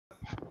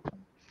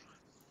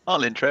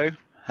I'll intro.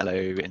 Hello,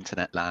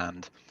 internet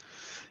land.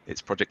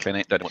 It's Project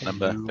Clinic, don't know what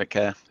number, don't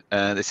care.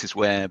 This is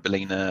where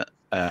Balena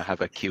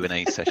have a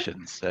Q&A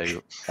session.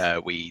 So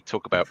we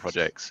talk about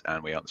projects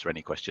and we answer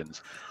any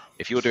questions.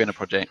 If you're doing a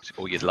project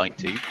or you'd like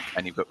to,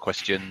 and you've got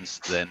questions,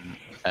 then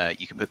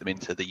you can put them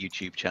into the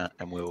YouTube chat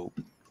and we'll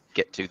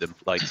get to them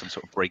like some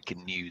sort of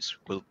breaking news.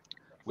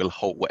 We'll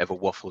halt whatever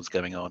waffle's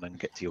going on and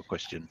get to your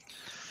question.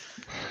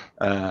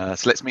 So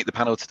let's meet the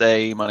panel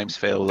today. My name's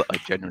Phil. I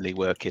generally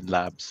work in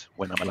labs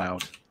when I'm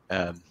allowed.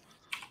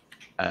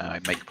 I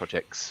make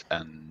projects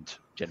and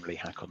generally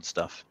hack on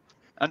stuff.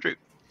 Andrew.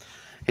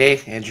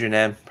 Hey, Andrew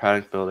Nem,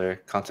 product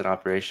builder, content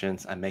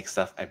operations. I make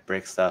stuff, I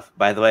break stuff.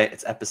 By the way,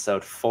 it's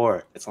episode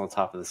 4. It's on the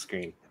top of the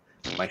screen.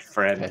 My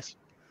friend.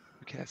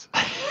 Who cares?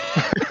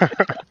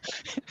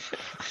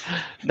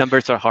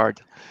 Numbers are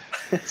hard.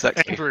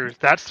 Exactly. Andrew,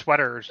 that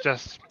sweater is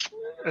just,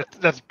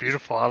 that's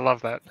beautiful. I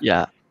love that.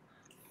 Yeah.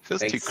 Feels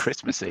Thanks. too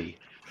Christmassy.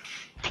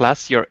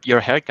 Plus, your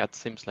haircut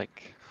seems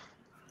like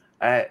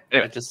I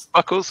Anyway. just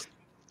Buckles.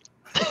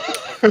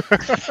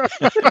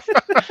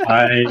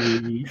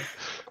 I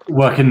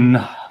work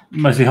in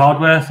mostly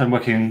hardware, so I'm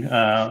working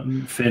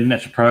Fin,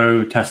 Etcher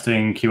Pro,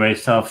 testing QA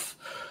stuff,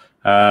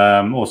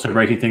 also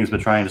breaking things,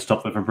 but trying to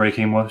stop them from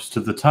breaking most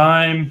of the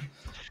time.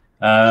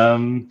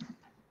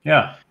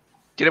 Yeah.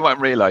 Do you know what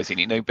I'm realizing?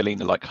 You know,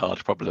 Balena like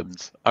hard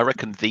problems. I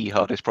reckon the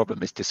hardest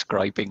problem is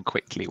describing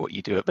quickly what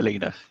you do at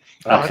Balena.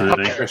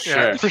 Absolutely. for sure.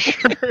 Yeah, for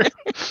sure.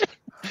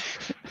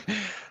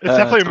 It's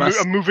definitely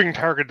Tomas. a moving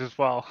target as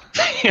well.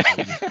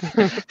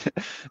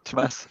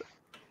 Tomas.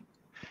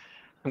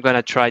 I'm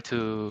gonna try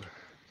to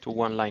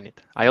one-line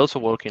it. I also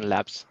work in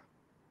labs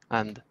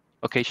and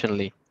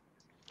occasionally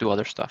do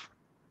other stuff.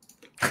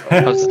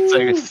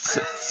 So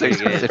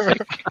specific.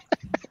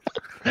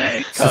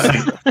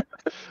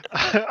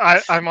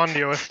 I'm on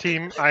the OS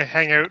team. I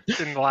hang out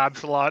in the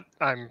labs a lot.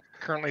 I'm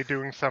currently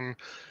doing some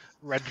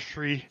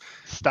registry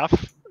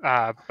stuff,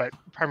 but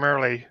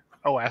primarily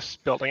OS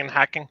building and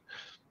hacking.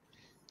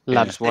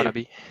 Labs Did you say-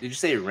 wannabe. Did you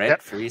say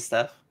rent-free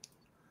stuff?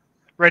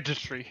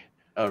 Registry.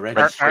 Oh, Or,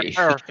 registry.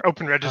 or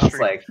open I was registry.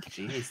 like,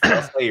 geez,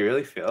 that's how you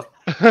really feel.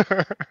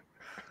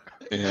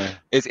 Yeah,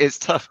 it's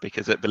tough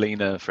because at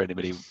Balena, for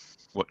anybody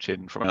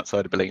watching from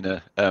outside of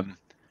Balena,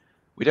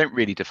 we don't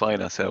really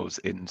define ourselves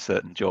in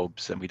certain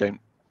jobs, and we don't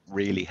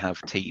really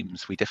have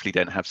teams. We definitely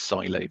don't have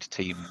siloed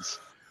teams.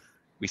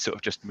 We sort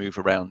of just move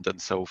around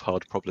and solve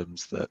hard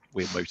problems that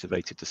we're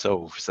motivated to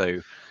solve.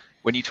 So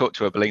when you talk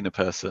to a Balena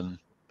person,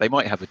 they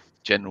might have a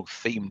general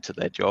theme to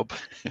their job,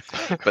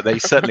 but they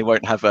certainly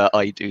won't have a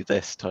 "I do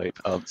this" type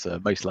answer,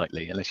 most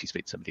likely, unless you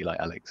speak to somebody like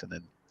Alex, and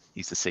then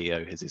he's the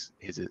CEO. His is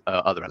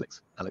other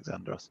Alex,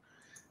 Alexandros.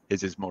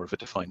 His is more of a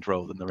defined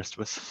role than the rest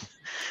of us.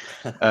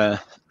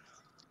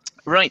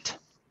 Right.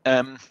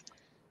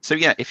 So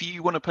yeah, if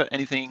you want to put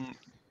anything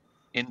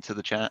into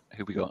the chat,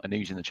 who we got?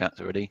 Anuj in the chat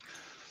already.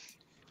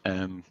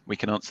 We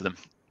can answer them.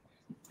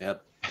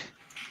 Yep.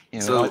 Yeah,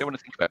 So- I don't want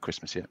to think about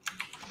Christmas yet.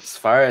 As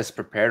far as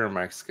prepared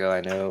remarks go, I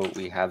know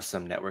we have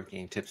some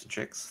networking tips and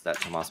tricks that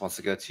Tomas wants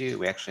to go to.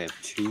 We actually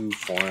have 2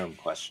 forum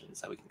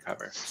questions that we can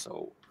cover.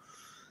 So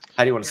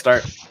how do you want to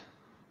start?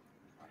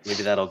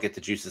 Maybe that'll get the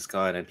juices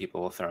going and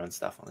people will throw in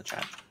stuff on the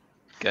chat.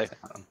 Okay.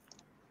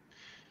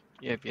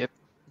 Yep.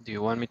 Do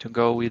you want me to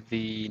go with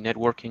the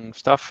networking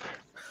stuff?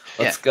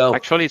 Let's go.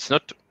 Actually, it's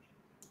not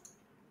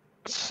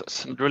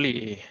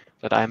really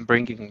that I'm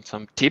bringing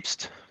some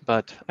tips,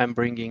 but I'm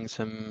bringing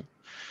some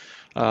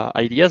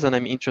ideas, and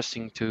I'm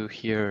interested to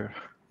hear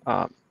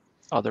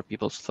other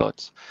people's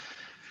thoughts.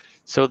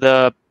 So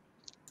the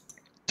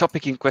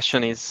topic in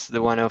question is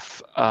the one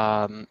of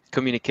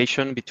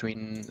communication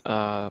between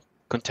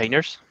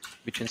containers,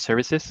 between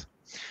services.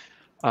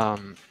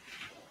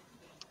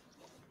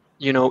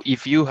 You know,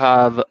 if you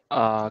have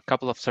a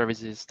couple of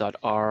services that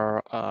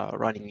are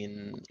running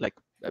in like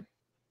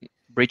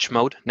bridge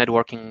mode,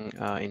 networking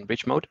in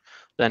bridge mode,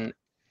 then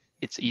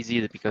it's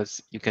easy because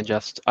you can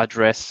just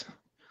address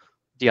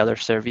the other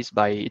service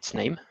by its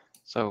name.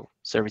 So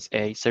service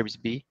A, service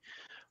B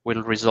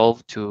will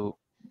resolve to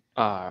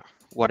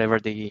whatever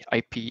the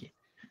IP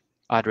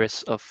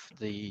address of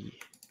the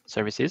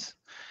service is.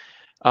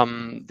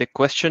 The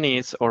question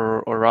is,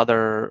 or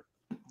rather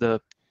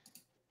the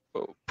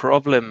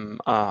problem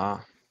I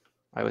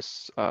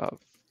was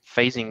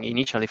facing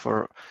initially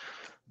for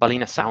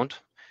balenaSound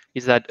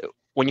is that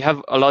when you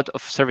have a lot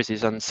of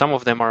services and some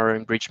of them are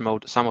in bridge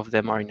mode, some of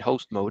them are in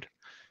host mode,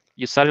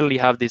 you suddenly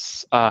have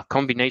this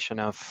combination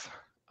of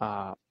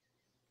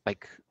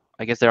like,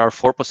 I guess there are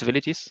 4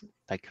 possibilities.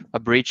 Like a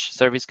bridge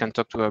service can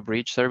talk to a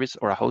bridge service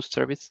or a host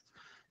service,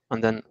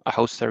 and then a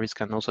host service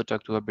can also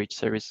talk to a bridge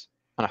service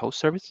and a host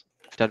service,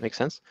 if that makes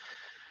sense.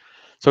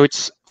 So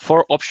it's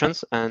 4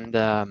 options, and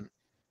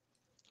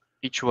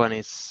each one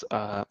is,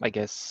 I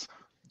guess,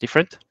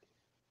 different.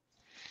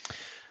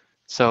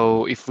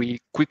 So if we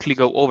quickly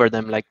go over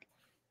them, like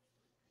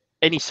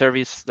any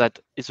service that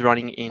is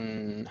running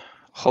in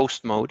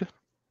host mode,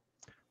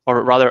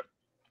 or rather,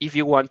 if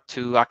you want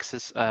to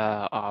access,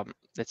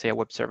 let's say, a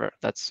web server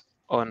that's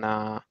on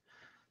a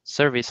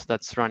service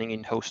that's running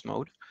in host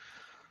mode,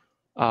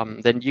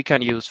 then you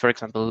can use, for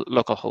example,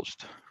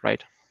 localhost,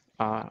 right?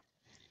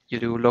 You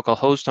do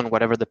localhost on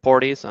whatever the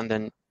port is, and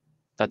then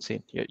that's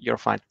it. You're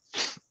fine.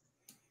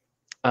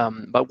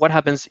 But what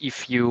happens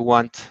if you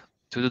want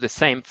to do the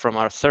same from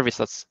our service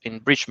that's in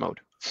bridge mode,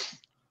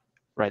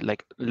 right?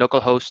 Like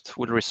localhost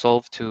will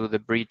resolve to the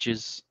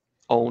bridge's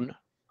own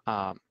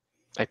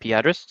IP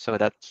address, so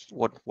that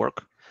won't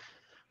work.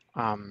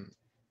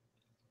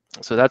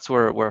 So that's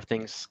where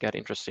things get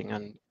interesting,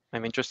 and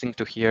I'm interested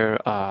to hear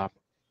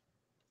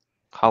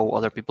how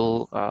other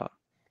people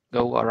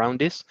go around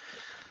this.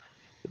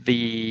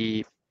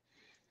 I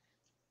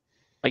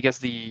guess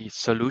the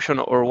solution,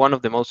 or one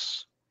of the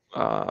most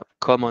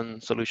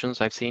common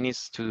solutions I've seen,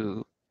 is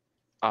to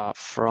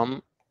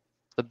from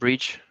the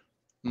bridge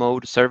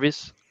mode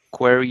service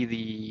query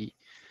the,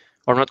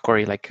 or not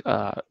query, like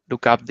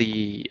look up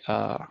the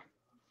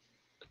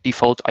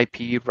default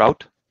IP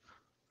route,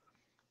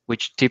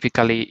 which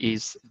typically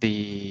is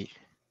the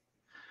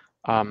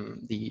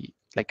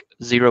like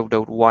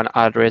 0.1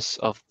 address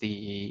of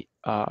the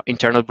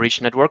internal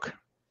bridge network,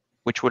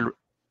 which will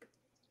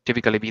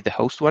typically be the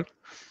host one.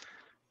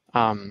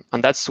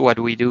 And that's what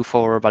we do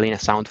for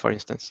balenaSound, for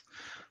instance.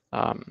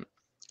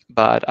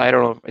 But I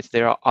don't know if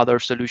there are other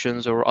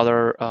solutions or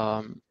other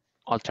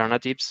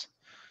alternatives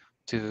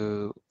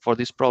for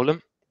this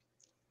problem.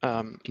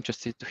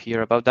 Interested to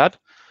hear about that.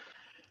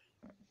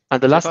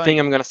 And the last thing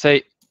I'm going to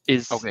say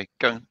is... Okay,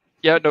 go on.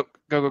 Yeah, no,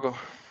 go.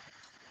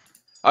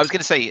 I was going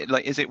to say,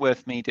 like, is it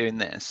worth me doing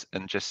this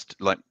and just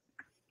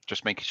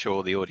making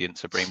sure the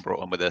audience are being brought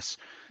on with us?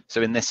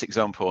 So in this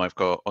example, I've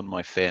got on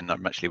my Fin,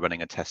 I'm actually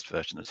running a test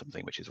version of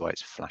something, which is why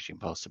it's flashing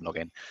past some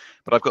login.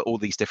 But I've got all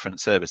these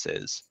different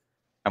services.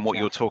 And what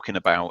you're talking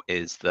about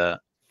is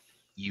that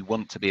you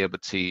want to be able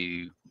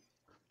to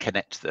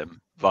connect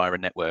them via a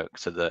network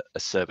so that a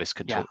service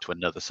can talk to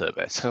another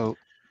service.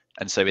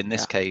 And so in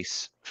this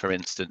case, for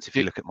instance, if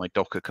you look at my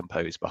Docker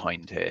Compose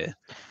behind here,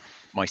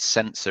 my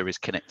sensor is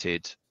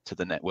connected to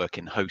the network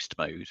in host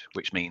mode,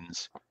 which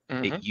means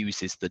it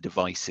uses the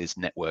device's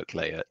network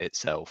layer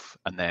itself,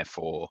 and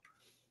therefore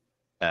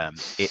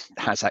it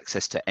has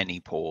access to any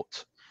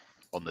port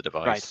on the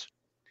device. Right.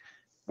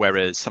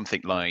 Whereas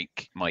something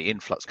like my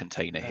influx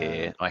container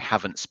here, I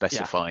haven't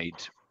specified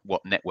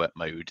what network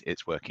mode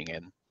it's working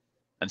in.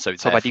 And so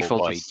therefore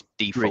by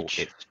default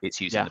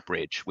it's using the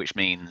bridge, which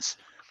means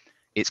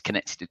it's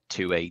connected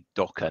to a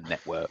Docker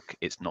network.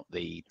 It's not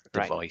the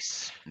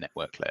device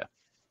network layer.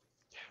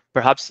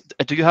 Perhaps,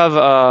 do you have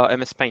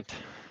MS Paint?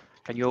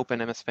 Can you open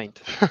MS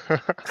Paint?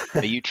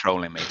 Are you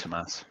trolling me,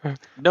 Tomas?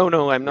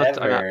 No, I'm not.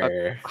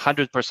 Never. I'm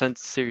 100%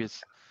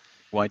 serious.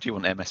 Why do you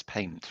want MS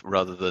Paint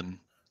rather than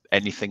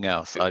anything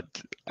else?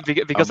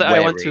 Because I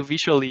want to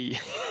visually.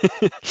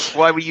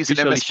 Why are we using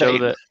MS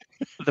Paint?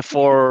 The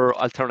four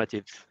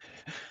alternatives.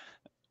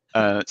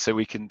 So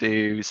we can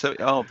do.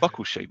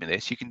 Buckle showed me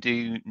this. You can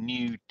do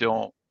new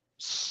dot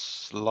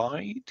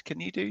slide. Can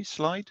you do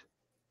slide?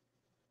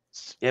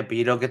 Yeah, but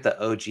you don't get the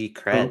OG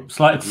cred. Oh,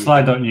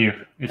 slide.new.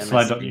 It's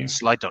slide.new.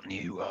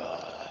 Slide.new.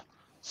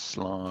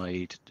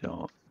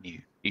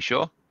 Slide.new. You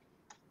sure?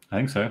 I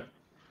think so.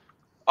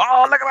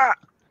 Oh, look at that!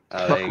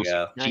 Oh, there you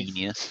go.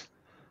 Genius.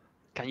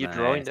 Can you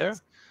draw in there?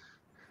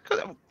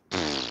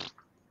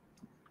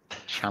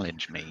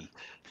 Challenge me.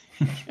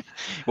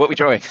 What are we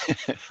drawing?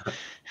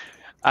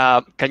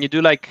 Can you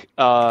do like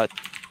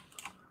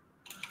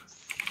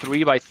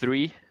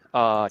 3x3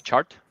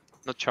 chart?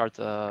 Not chart.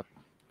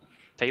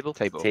 Table.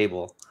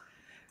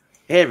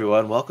 Hey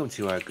everyone, welcome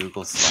to our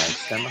Google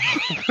Slides demo.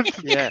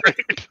 Yeah.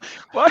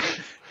 What?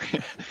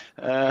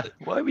 Why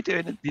are we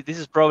doing it? This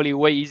is probably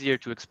way easier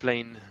to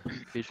explain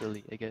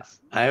visually, I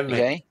guess. I'm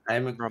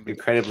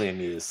incredibly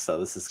amused, so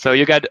this is. So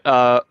you got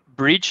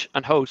bridge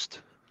and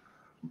host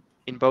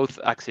in both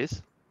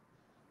axes.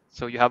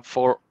 So you have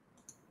 4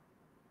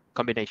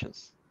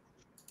 combinations.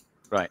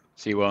 Right.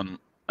 So you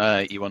want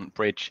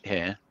bridge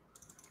here.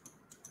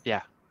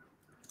 Yeah.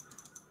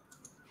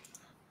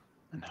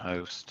 And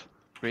host.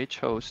 Bridge,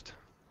 host.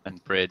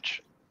 And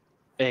bridge.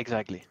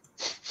 Exactly.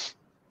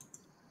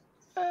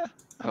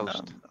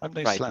 Host. I'm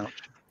no slouch.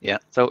 Yeah.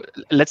 So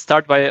let's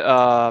start by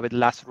with the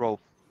last row,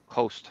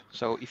 host.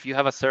 So if you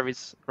have a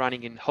service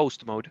running in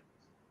host mode.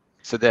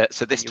 So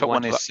this top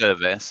one is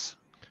service.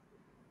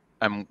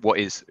 And what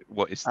is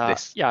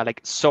this? Yeah,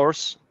 like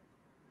source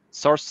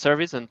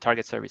service and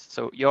target service.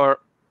 So you're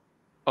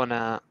on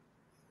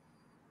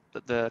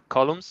the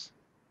columns.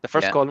 The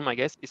first column, I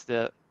guess, is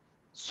the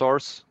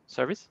source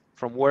service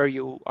from where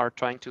you are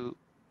trying to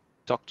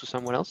talk to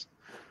someone else.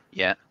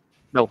 Yeah.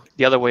 No,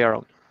 the other way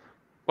around.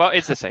 Well,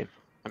 it's the same.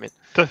 I mean,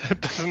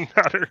 it doesn't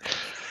matter.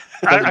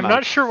 I'm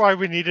not sure why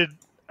we needed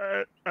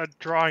a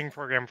drawing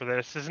program for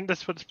this. Isn't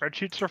this what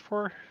spreadsheets are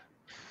for?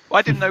 Well,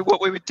 I didn't know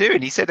what we were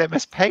doing. He said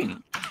MS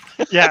Paint.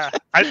 Yeah,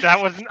 I'm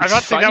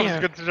not saying that was a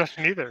good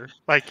suggestion either.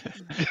 Like,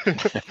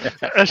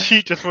 a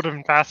sheet just would have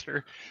been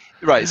faster.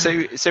 Right. So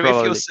if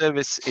your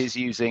service is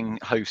using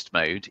host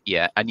mode,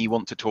 and you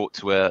want to talk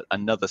to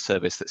another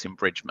service that's in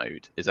bridge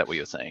mode, is that what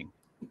you're saying?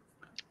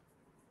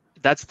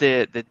 That's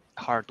the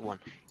hard one.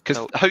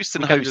 Because host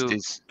and host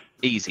is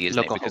Easy,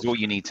 isn't it? Because Localhost. all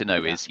you need to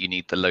know Yeah. is you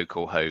need the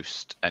local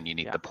host and you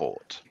need Yeah. the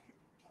port.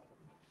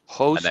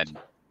 Host And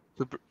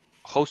then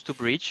host to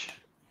bridge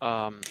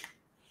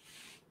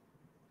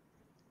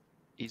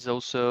is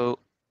also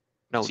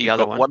no so the you've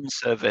other got one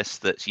service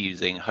that's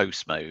using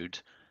host mode,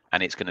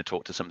 and it's going to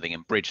talk to something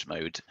in bridge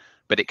mode,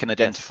 but it can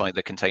identify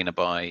the container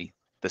by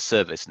the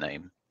service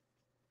name.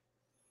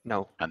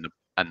 No. And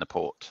the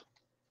port.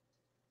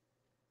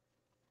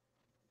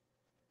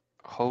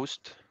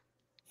 Host.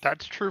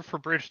 That's true for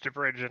bridge to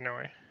bridge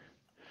anyway.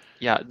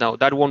 Yeah, no,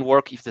 that won't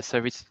work if the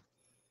service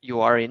you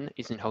are in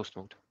is in host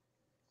mode.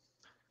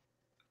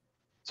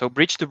 So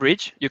bridge to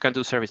bridge, you can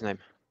do service name.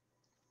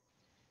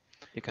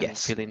 You can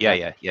Yes. fill in Yeah.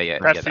 that.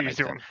 That's That the makes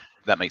easy sense. one.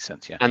 That makes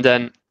sense. Yeah. And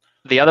then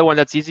the other one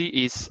that's easy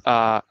is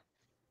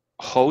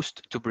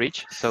host to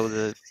bridge. So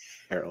the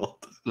Harold.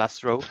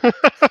 last row.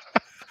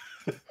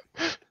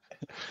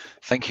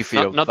 Thank you for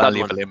Not- your not that one.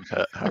 valuable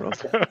input,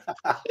 Harold.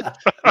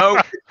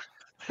 No.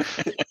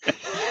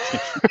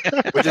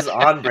 Which is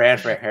on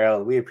brand for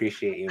Harold. We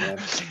appreciate you, man.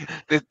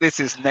 This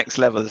is next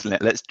level, isn't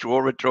it? Let's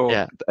draw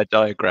Yeah. a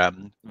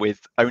diagram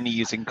with only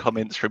using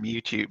comments from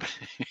YouTube.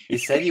 You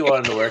said you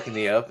wanted to work in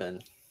the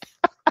open.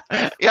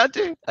 Yeah, I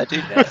do.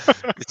 Yeah.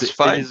 It's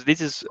fine.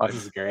 This is This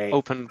is great.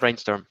 open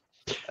brainstorm.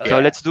 Oh, So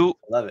yeah. let's do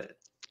Love it.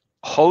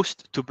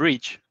 host to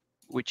bridge,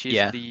 which is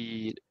Yeah.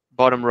 the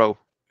bottom row.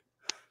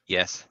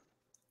 Yes.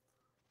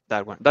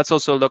 That one. That's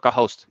also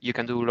localhost. You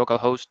can do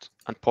localhost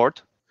and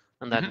port,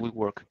 and that Mhm. will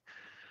work.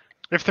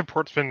 If the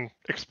port's been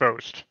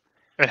exposed,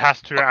 it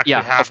has to actually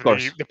yeah, have of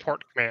course. the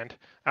port command.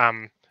 It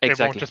won't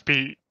Exactly. just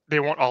be. They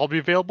won't all be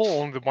available.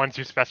 Only the ones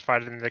you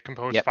specified in the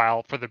compose Yep.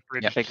 file for the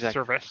bridge Yep. Exactly.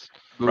 service.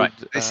 Good.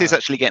 Right. This is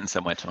actually getting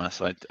somewhere, Thomas.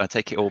 I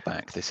take it all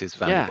back. This is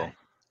valuable. Yeah.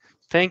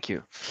 Thank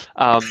you.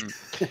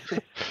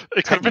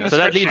 It could have been a So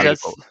that leaves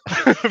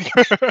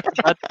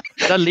spreadsheet. us.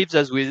 that leaves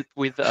us with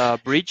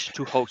bridge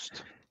to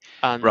host.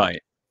 And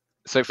Right.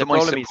 So for the my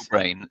problem simple is-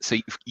 brain, so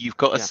you've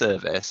got a Yeah.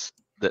 service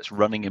that's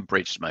running in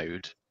bridge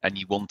mode, and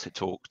you want to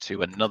talk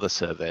to another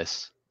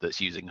service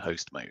that's using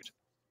host mode.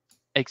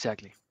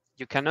 Exactly.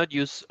 You cannot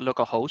use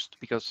localhost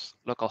because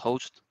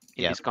localhost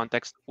in Yeah. this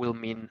context will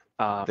mean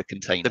The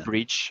container. the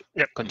bridge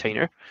Yep.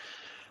 container.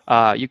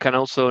 You can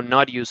also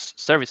not use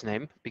service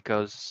name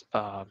because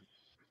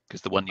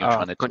Because the one you're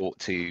trying to talk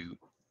to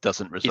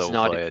doesn't resolve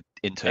not- via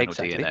internal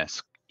exactly.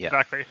 DNS. Yeah.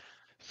 Exactly.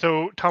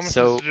 So Thomas's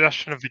So-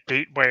 suggestion of the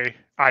gateway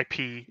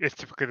IP is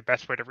typically the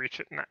best way to reach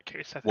it in that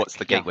case. I think. What's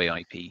the Yeah. gateway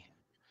IP?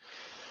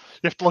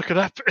 You have to look it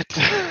up.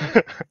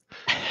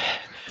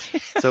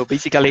 So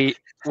basically,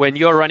 when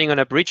you're running on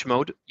a bridge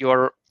mode,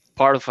 you're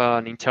part of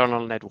an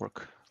internal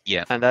network.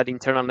 Yeah. And that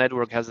internal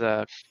network has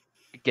a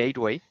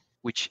gateway,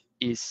 which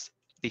is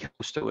the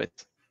host OS,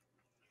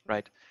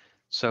 right?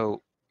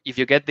 So if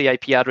you get the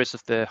IP address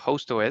of the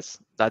host OS,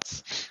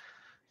 that's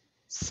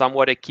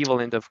somewhat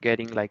equivalent of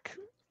getting like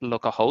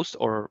localhost,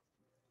 or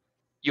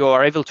you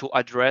are able to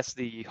address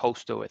the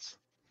host OS.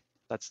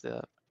 That's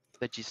the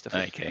gist of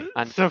it. Okay.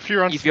 And So if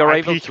you're on if some you're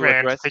IP able to commands,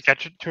 address- they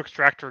get you to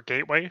extract your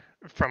gateway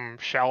from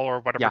shell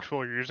or whatever Yeah.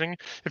 tool you're using.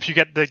 If you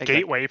get the Exactly.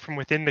 gateway from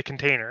within the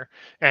container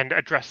and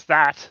address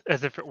that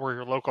as if it were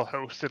your local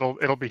host,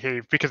 it'll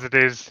behave because it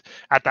is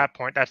at that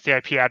point that's the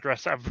IP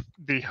address of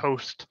the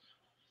host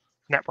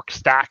network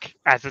stack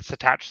as it's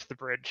attached to the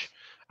bridge.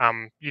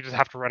 You just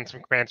have to run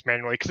some commands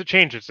manually because it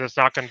changes. It's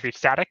not going to be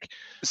static.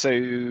 So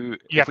You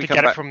have to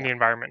get it from the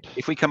environment.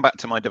 If we come back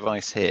to my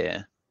device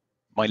here,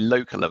 my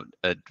local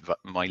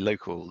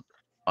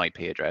IP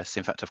address.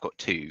 In fact, I've got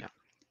two.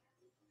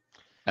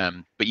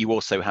 But you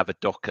also have a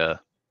Docker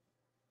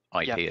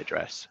IP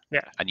address.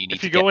 Yeah. And you need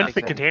If you to go get into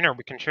the that from container,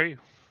 we can show you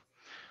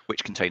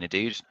which container,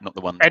 dude? Not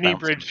the one. any bouncing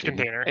bridge between-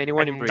 container.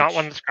 Anyone in and not bridge.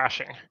 one that's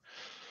crashing.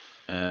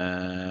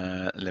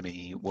 Let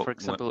me. For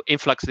example,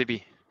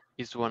 InfluxDB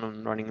is one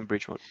on running in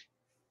bridge mode.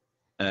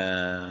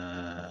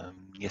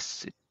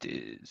 Yes, it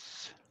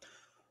is.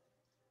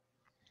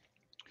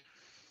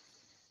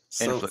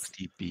 So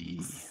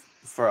InfluxDB.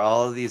 for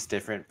all of these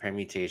different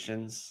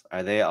permutations,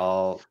 are they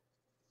all?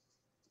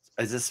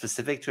 Is this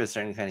specific to a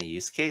certain kind of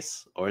use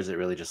case, or is it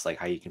really just like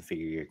how you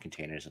configure your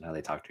containers and how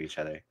they talk to each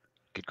other?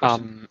 Good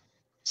question.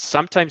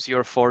 Sometimes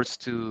you're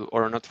forced to,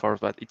 or not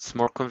forced, but it's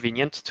more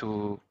convenient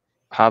to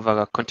have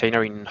a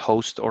container in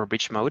host or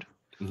bridge mode.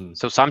 Mhm.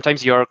 So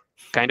sometimes you're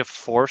kind of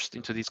forced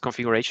into this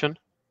configuration,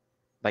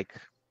 like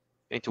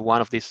into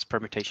one of these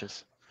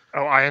permutations.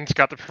 Oh, Ian's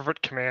got the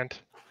perfect command.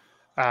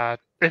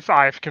 If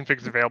ifconfig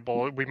is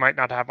available, we might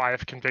not have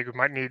ifconfig. We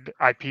might need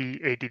IP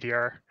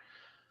ADDR.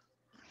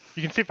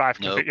 You can see if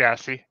ifconfig. Nope. Yeah,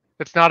 see,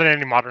 it's not in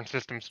any modern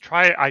systems.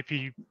 Try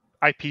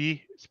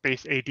IP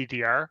space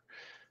ADDR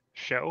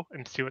show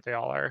and see what they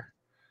all are.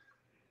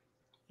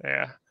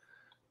 Yeah.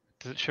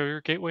 Does it show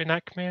your gateway in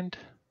that command?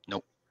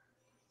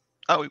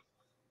 Oh,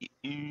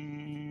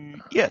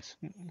 yes.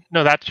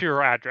 No, that's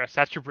your address.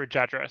 That's your bridge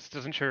address. It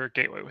doesn't show your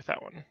gateway with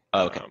that one.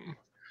 Oh, okay.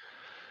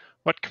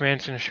 What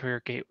command's going to show your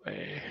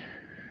gateway?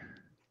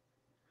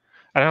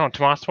 I don't know,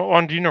 Tomas, what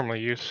one do you normally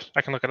use?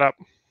 I can look it up.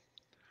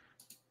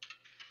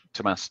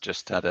 Tomas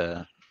just had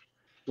a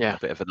Yeah. A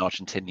bit of an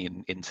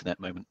Argentinian internet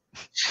moment.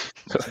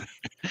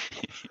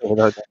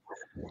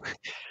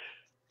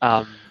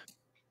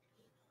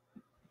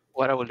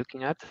 What are we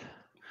looking at?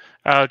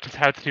 Just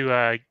how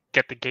to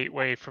get the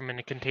gateway from in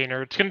a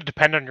container. It's going to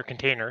depend on your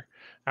container.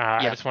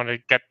 I just want to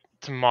get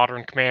some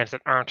modern commands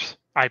that aren't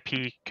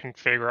IP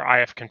config or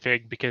IF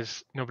config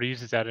because nobody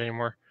uses that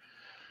anymore.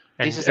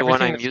 And this is the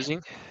one I'm that's-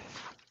 using.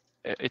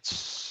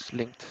 It's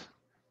linked.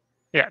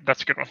 Yeah,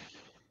 that's a good one.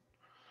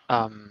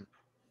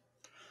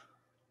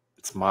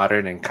 It's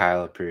modern and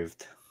Kyle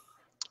approved.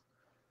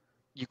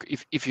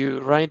 If you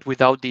run it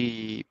without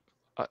the,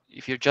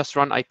 if you just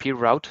run IP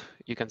route,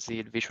 you can see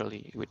it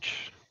visually,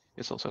 which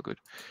is also good.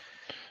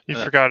 You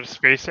forgot a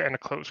space and a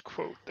close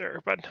quote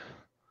there, but.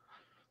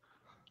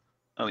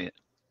 Oh yeah.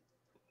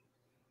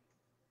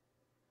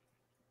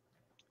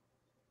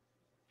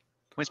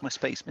 Where's my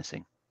space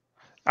missing?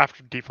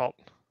 After default.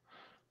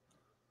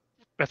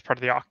 That's part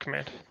of the awk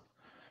command.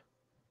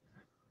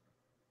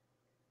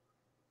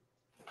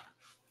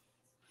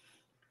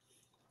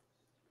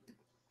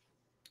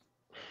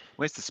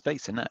 Where's the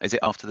space in that? Is it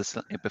after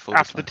the before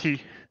after the the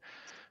T?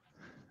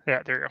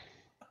 Yeah, there you go.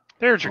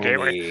 There's your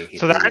gateway.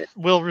 So Only- that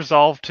will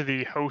resolve to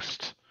the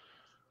host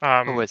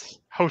OS.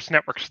 host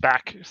network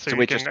stack, so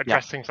we're you can just-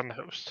 address things on the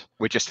host.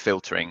 We're just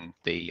filtering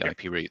the Yep.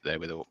 IP route there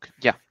with awk.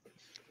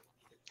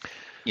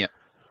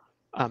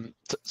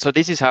 So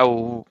this is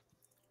how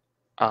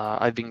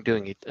I've been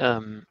doing it. I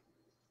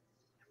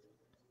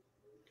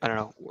don't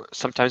know.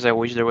 Sometimes I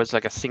wish there was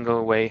like a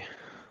single way.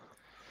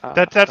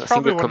 That's a probably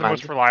single one of the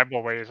most command.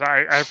 reliable ways. I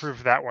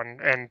approve that one.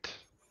 And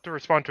to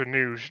respond to a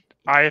news,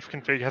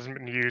 ifconfig hasn't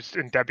been used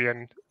in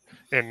Debian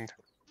in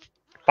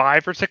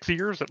 5 or 6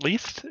 years at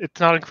least.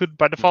 It's not included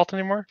by default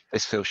anymore.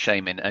 This feels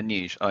shaming.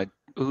 Anuj,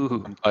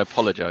 Ooh. I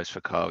apologise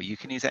for Carl. You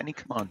can use any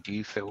command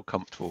you feel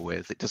comfortable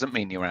with. It doesn't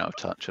mean you're out of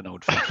touch and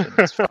old fashioned.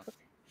 It's fine.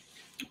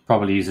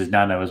 Probably uses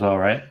Nano as well,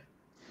 right?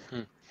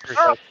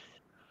 Well,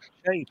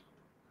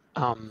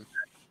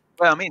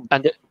 I mean,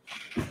 And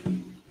I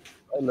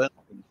learned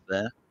things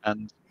there,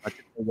 and I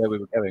didn't know where we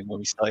were going when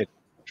we started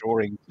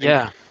drawing.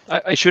 yeah,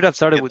 I should have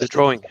started with the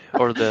drawing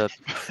or the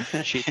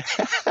sheet.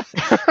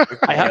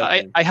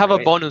 I have a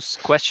bonus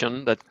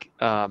question that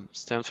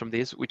stems from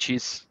this, which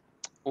is,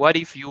 what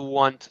if you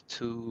want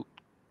to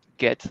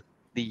get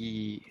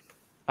the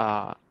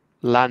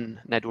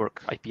LAN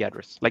network IP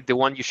address, like the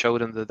one you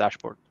showed on the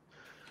dashboard?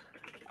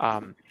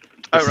 The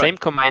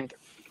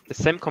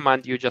same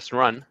command you just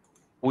run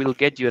will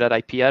get you that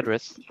IP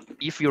address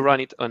if you run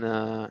it on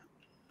a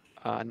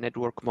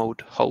network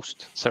mode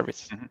host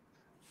service. Mhm.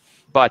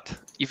 But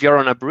if you're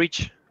on a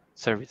bridge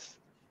service,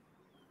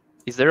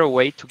 is there a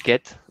way to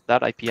get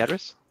that IP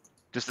address?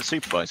 Does the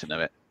supervisor know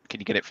it? Can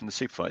you get it from the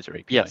supervisor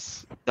API?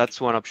 Yes, that's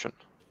one option.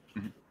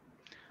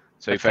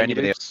 So But for can you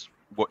anybody do- else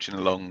watching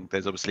along,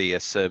 there's obviously a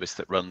service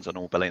that runs on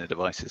all Balena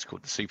devices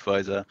called the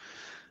supervisor,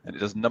 and it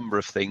does a number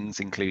of things,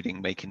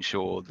 including making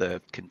sure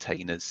the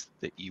containers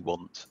that you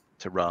want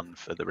to run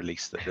for the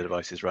release that the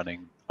device is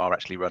running are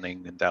actually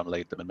running, and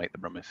download them and make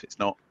them run if it's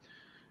not.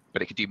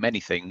 But it can do many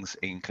things.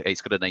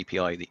 It's got an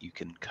API that you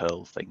can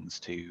curl things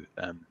to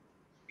and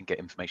get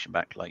information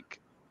back. Like,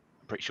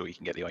 I'm pretty sure you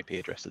can get the IP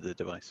address of the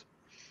device.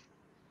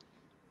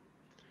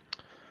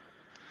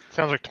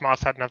 Sounds like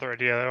Tomas had another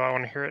idea, though. I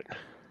want to hear it.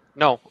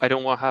 No, I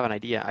don't want to have an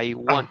idea. I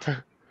want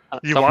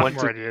You someone want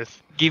more to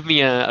ideas. give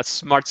me a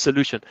smart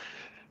solution.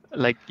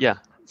 Like, yeah,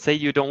 say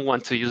you don't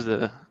want to use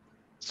the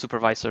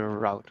supervisor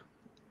route.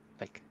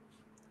 Like,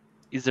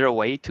 is there a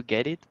way to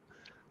get it?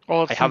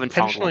 Well, it's I haven't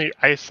found one. intentionally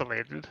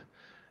isolated.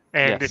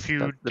 And Yes, if you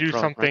that's the do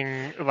problem,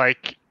 right? something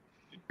like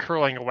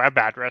curling a web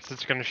address,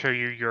 it's going to show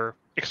you your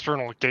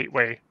external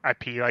gateway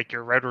IP, like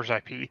your router's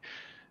IP,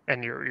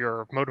 and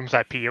your modem's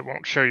IP. It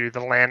won't show you the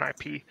LAN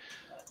IP.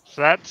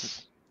 So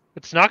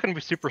it's not going to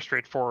be super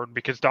straightforward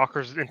because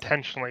Docker's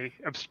intentionally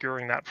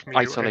obscuring that from you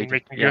Isolating, and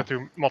making you yeah. go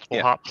through multiple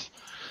Yeah. hops.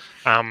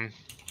 Why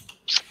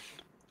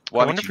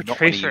wonder would if you a not want to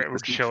tracer use the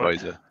would show it.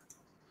 supervisor?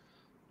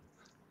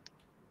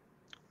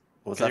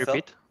 What's Can you that, Phil?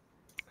 repeat?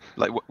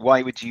 Like,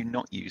 why would you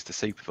not use the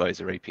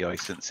supervisor API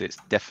since it's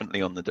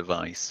definitely on the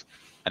device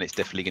and it's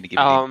definitely going to give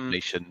you the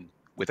information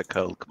with a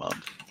curl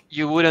command?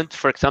 You wouldn't,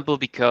 for example,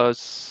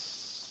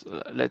 because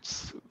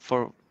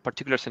for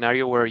particular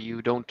scenario where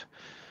you don't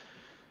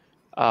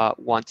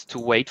want to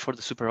wait for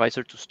the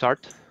supervisor to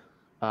start.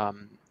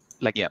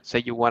 Like, Yeah. say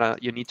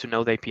you need to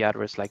know the IP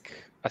address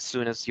like as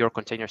soon as your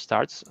container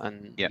starts,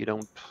 and Yeah. you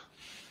don't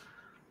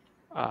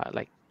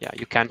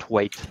you can't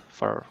wait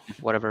for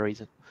whatever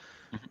reason.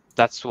 Mhm.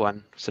 That's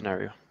one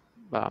scenario,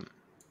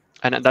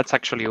 and that's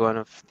actually one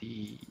of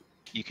the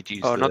You could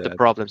use not the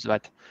problems,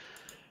 but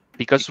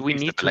because could we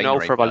use the need to know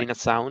Balena for API.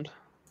 balenaSound.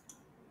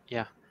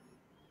 Yeah.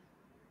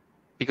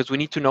 Because we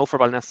need to know for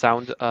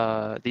balenaSound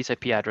this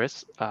IP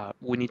address,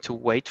 we need to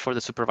wait for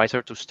the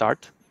supervisor to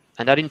start,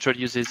 and that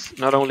introduces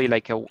not only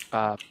like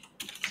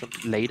some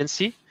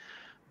latency,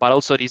 but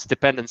also this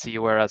dependency.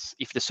 Whereas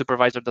if the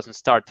supervisor doesn't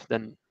start,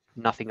 then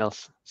nothing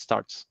else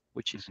starts,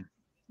 which is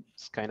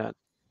it's kind of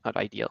not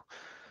ideal.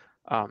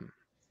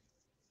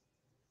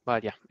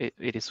 But yeah,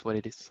 it is what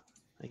it is.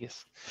 I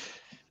guess.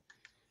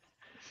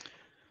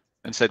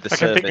 And so the I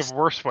can think service. of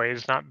worse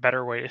ways, not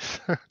better ways.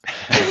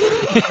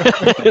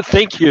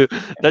 Thank you.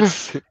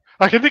 That's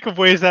I can think of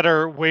ways that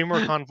are way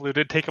more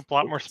convoluted, take up a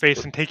lot more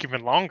space, and take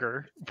even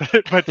longer.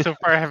 But so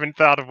far, I haven't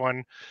thought of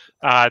one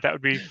that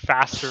would be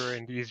faster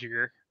and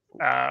easier.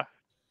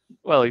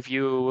 well, if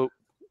you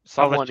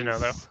I'll let someone you know,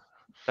 though.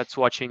 that's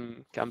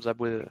watching comes up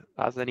with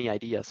has any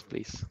ideas,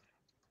 please.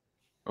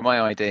 Well,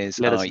 my ideas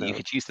Let us are you know.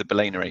 could use the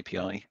balena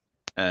API,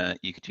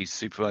 you could use the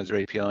supervisor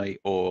API,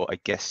 or I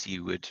guess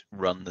you would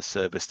run the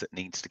service that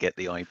needs to get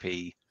the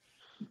IP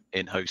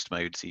in host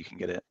mode so you can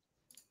get it.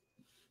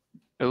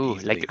 Oh,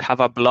 easily. like have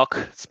a block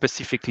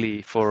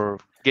specifically for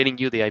getting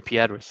you the IP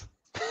address.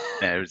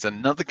 There's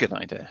another good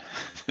idea.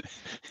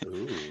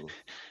 Ooh.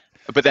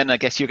 But then I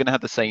guess you're going to have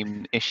the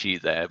same issue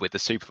there with the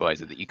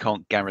supervisor, that you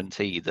can't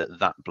guarantee that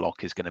that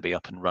block is going to be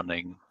up and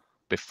running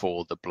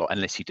before the block,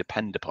 unless you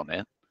depend upon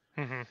it.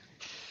 Mhm.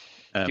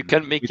 You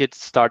can make it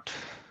start.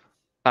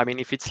 I mean,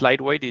 if it's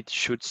lightweight, it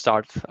should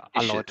start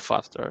a lot should.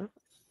 faster.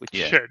 Which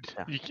Yeah. Should.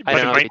 Yeah. But don't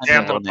it know, might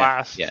depends download on it.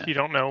 last. Yeah. You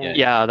don't know. Yeah.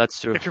 yeah, that's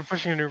true. If you're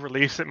pushing a new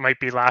release, it might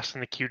be last in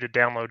the queue to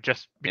download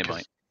just It because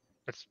might.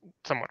 it's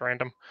somewhat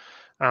random.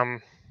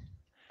 And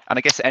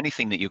I guess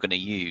anything that you're going to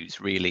use,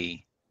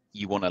 really,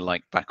 you want to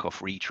like back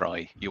off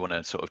retry. You want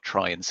to sort of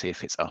try and see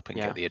if it's up and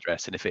Yeah. get the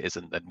address. And if it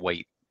isn't, then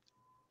wait,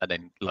 and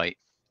then like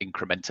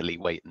incrementally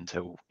wait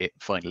until it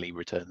finally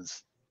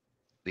returns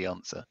the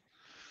answer.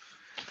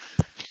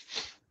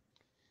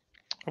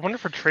 I wonder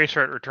if a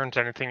traceroute returns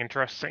anything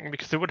interesting,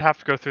 because it would have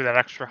to go through that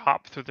extra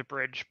hop through the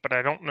bridge, but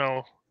I don't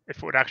know if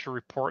it would actually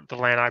report the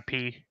LAN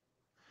IP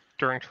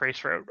during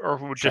traceroute, or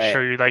if it would just Try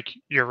show it. you like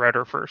your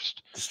router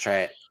first. Just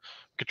try it.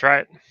 Could try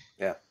it.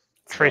 Yeah.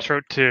 Let's go.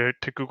 Traceroute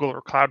to Google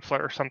or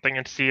Cloudflare or something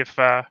and see if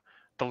the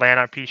LAN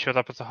IP shows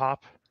up as a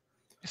hop.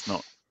 It's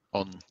not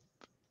on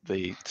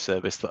the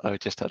service that I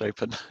just had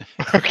open.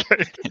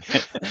 Okay.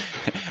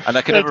 And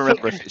I can never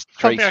remember if it's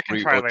something I can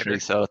traceroute try or later.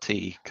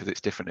 traceRT, because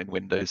it's different in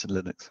Windows and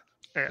Linux.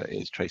 Yeah. But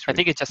it is traceroute. I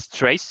think it's just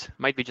trace.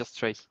 Might be just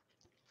trace.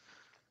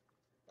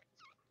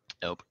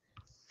 Nope.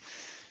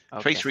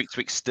 Okay. Traceroute to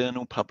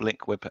external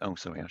public web. Oh,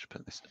 sorry, I should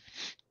put this.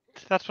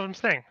 That's what I'm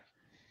saying.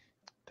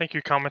 Thank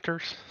you,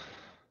 commenters.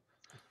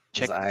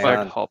 Check Is bird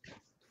Ion- hop.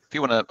 If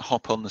you want to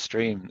hop on the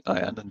stream,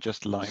 Ian, and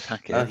just live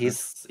hack it. Oh,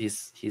 he's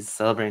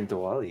celebrating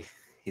Diwali.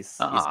 He's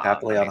Ah,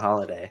 happily on nice.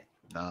 holiday,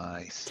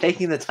 Nice.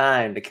 taking the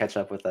time to catch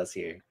up with us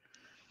here.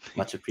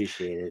 Much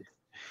appreciated.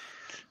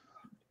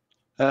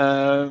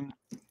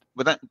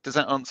 But does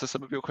that answer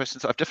some of your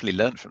questions? I've definitely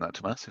learned from that,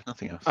 Tomas, if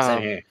nothing else.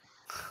 Same here.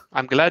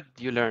 I'm glad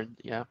you learned.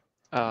 Yeah.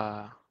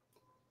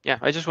 Yeah.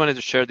 I just wanted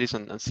to share this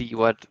and see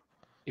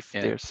if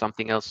Yeah. there's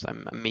something else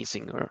I'm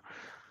missing or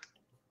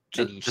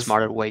any Just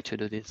smarter way to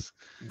do this.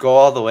 go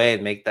all the way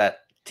and make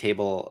that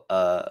table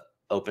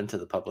open to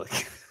the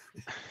public.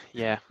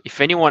 Yeah. If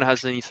anyone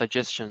has any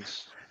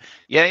suggestions,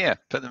 Yeah.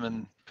 Put them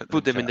in.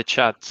 put them in the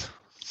chat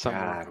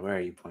somewhere. God, where are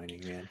you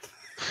pointing,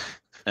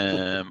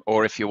 man?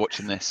 Or if you're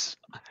watching this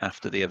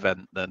after the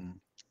event, then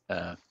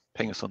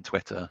ping us on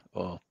Twitter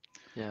or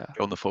Yeah.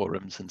 go on the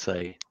forums and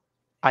say,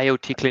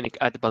 IoT Clinic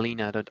at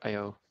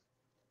balena.io.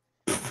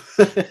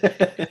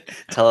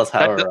 Tell us how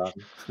That- we're wrong.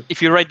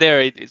 If you're right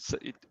there, it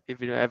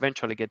will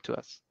eventually get to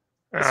us.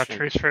 That's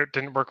true. Traceroute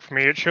didn't work for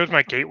me. It shows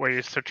my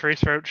gateways. So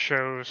traceroute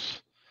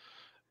shows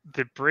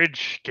the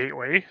bridge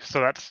gateway.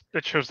 So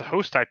it shows the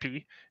host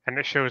IP and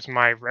it shows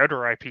my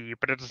router IP,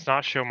 but it does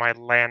not show my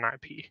LAN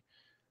IP.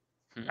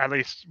 At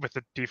least with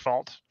the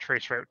default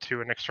traceroute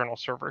to an external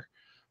server.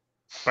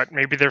 But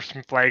maybe there's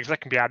some flags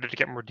that can be added to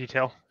get more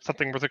detail.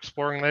 Something worth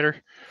exploring later.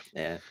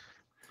 Yeah.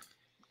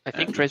 I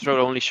think traceroute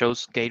only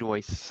shows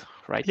gateways,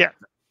 right? Yeah.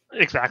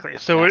 Exactly.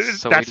 So, Yeah,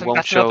 so that's it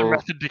won't another show-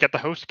 method to get the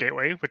host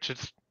gateway, which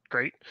is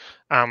great.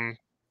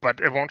 But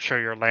it won't show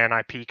your LAN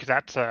IP because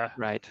that's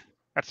Right.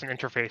 an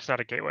interface,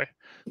 not a gateway.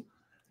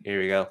 Here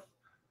we go.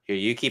 Here,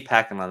 you keep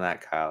packing on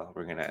that, Kyle.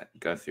 We're gonna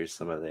go through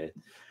some of the.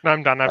 No,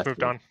 I'm done. I've moved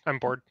Question. on. I'm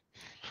bored.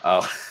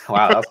 Oh,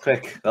 wow, that was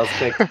quick. That was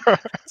quick.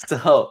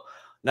 So,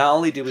 not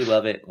only do we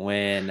love it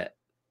when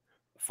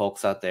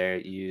folks out there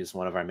use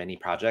one of our mini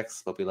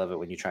projects, but we love it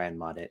when you try and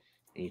mod it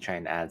and you try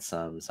and add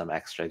some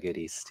extra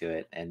goodies to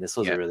it. And this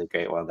was Yeah. a really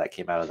great one that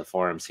came out of the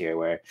forums here,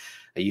 where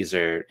a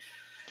user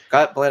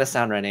got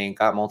balenaSound running,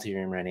 got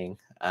multi-room running,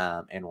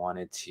 and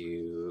wanted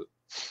to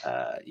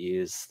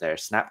use their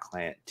Snap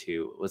client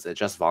to, was it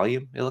just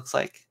volume, it looks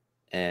like,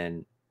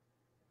 and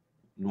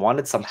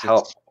wanted some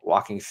help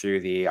walking through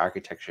the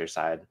architecture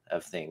side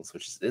of things,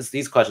 which is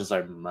these questions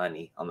are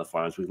money on the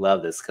forums. We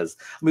love this because,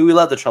 I mean, we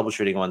love the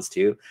troubleshooting ones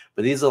too,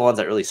 but these are the ones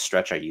that really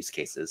stretch our use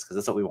cases because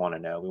that's what we want to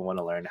know. We want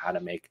to learn how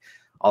to make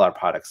all our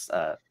products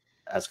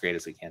as great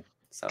as we can.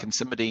 So can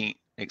somebody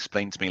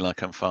explain to me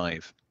like I'm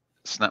 5?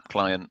 Snap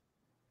client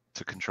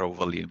to control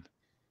volume.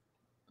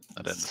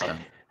 I don't understand.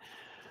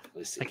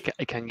 let's see.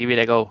 I can give it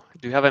a go.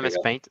 Do you have There MS you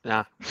go. Paint?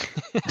 Nah.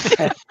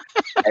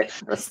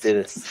 Let's do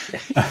this.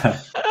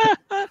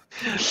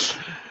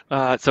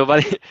 So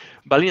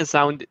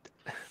balenaSound,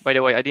 By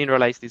the way, I didn't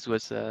realize this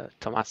was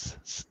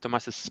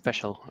Thomas's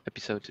special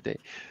episode today.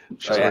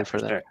 Sorry for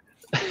that.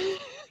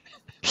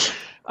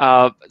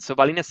 Sure. So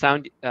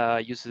balenaSound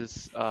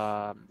uses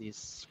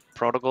this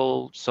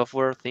protocol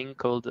software thing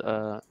called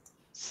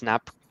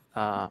Snapcast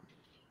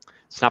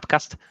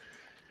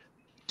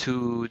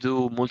to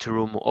do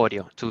multi-room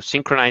audio, to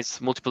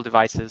synchronize multiple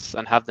devices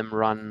and have them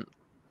run,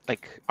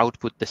 like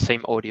output the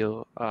same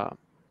audio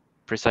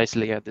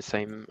precisely at the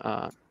same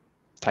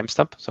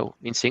timestamp, so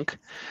in sync.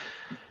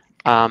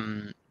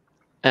 And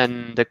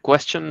the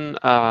question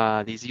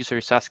this user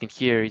is asking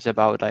here is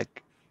about,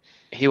 like,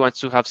 he wants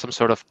to have some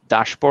sort of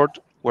dashboard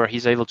where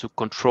he's able to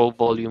control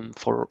volume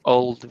for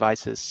all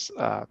devices,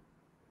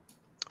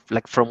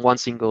 like from one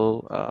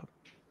single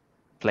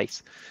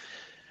place.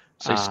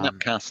 So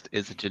Snapcast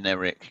is a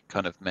generic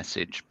kind of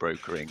message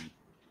brokering,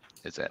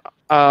 is it?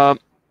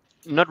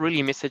 Not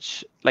really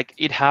message, like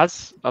it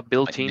has a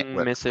built-in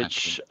like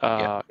message,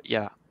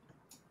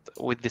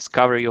 with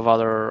discovery of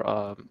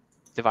other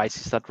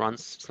devices that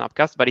runs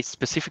Snapcast, but it's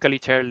specifically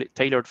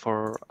tailored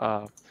for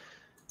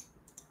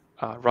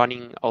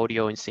running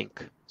audio in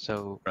sync.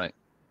 So right,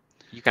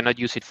 you cannot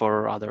use it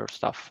for other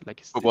stuff.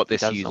 Like, but what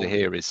this user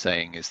here is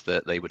saying is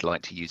that they would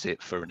like to use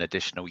it for an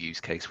additional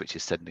use case, which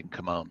is sending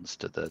commands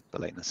to the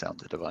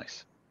balenaSound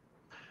device.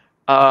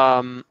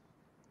 Not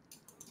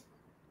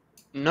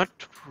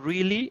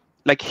really.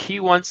 Like, he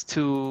wants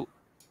to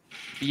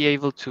be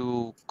able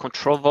to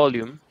control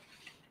volume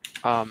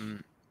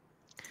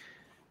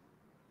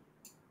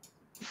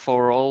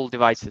for all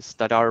devices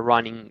that are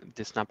running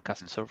the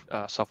Snapcast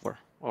software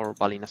or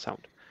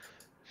balenaSound.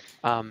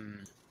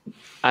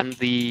 And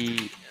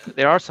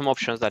there are some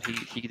options that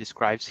he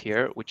describes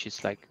here, which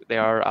is like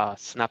there are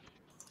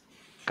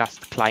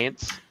Snapcast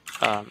clients,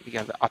 you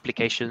have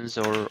applications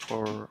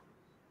or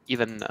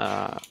even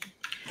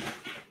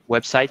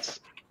websites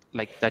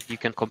like that you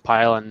can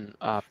compile and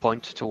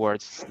point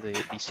towards the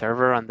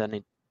server, and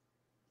then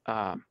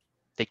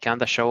they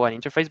kind of show an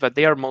interface, but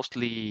they are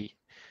mostly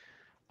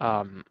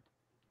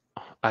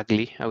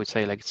ugly, I would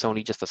say. Like, it's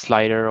only just a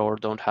slider or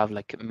don't have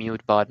like a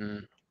mute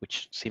button,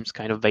 which seems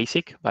kind of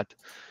basic. But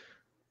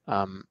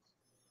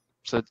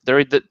so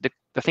the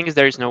thing is,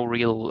 there is no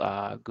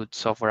real good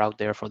software out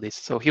there for this.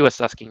 So he was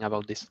asking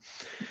about this,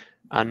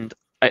 and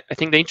I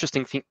think the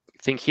interesting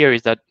thing here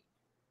is that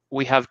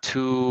we have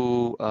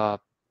two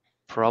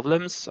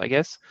problems, I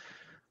guess,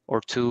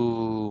 or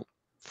two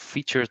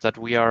features that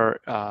we are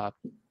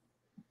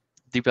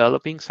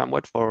developing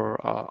somewhat for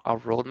our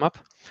roadmap.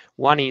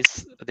 One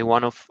is the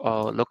one of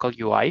local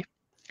UI.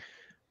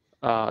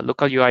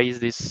 Local UI is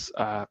this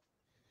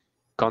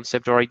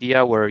concept or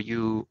idea where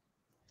you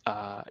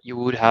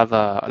would have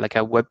like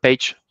a web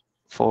page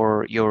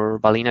for your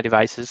Balena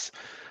devices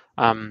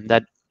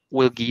that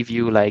will give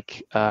you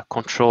like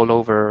control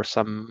over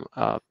some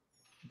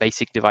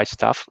basic device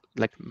stuff,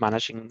 like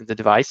managing the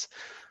device,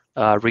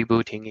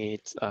 rebooting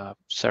it,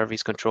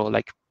 service control.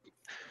 Like,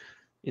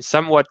 it's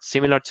somewhat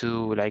similar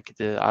to like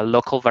a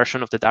local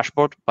version of the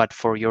dashboard, but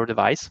for your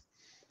device.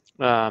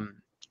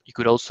 You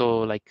could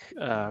also like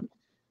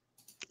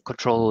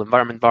control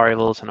environment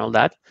variables and all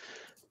that.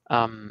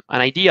 And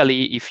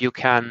ideally, if you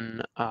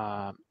can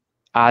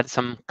add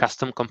some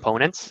custom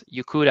components,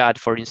 you could add,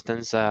 for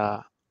instance,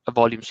 a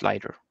volume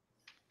slider.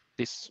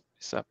 This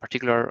is a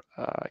particular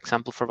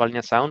example for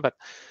balenaSound, but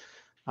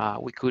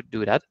we could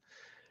do that.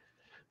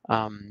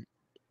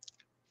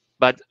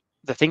 But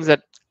the thing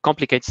that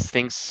complicates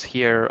things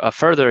here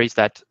further is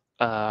that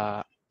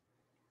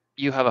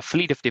you have a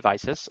fleet of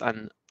devices,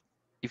 and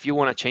if you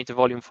want to change the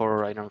volume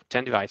for, I don't know,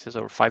 10 devices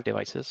or 5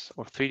 devices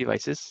or 3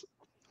 devices,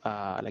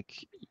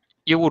 like,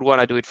 you would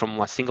want to do it from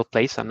a single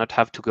place and not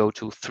have to go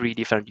to 3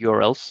 different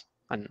URLs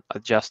and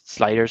adjust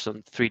sliders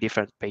on 3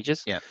 different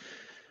pages. Yeah.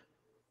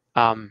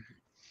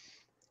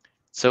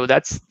 So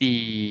that's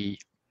the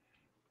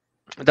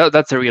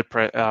real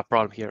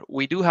problem here.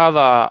 We do have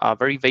a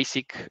very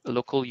basic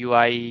local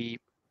UI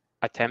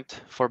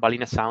attempt for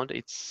balenaSound.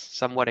 It's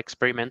somewhat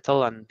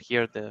experimental, and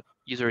here the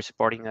user is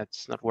reporting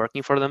that's not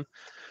working for them.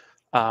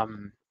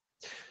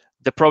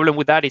 The problem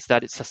with that is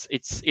that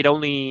it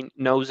only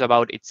knows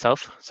about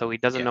itself, so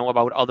it doesn't know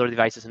about other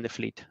devices in the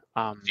fleet.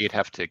 You'd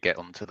have to get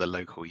onto the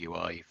local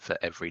UI for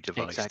every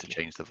device to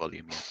change the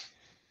volume.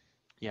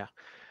 Yeah.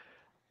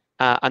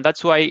 And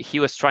that's why he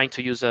was trying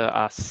to use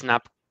a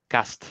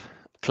Snapcast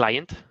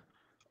client,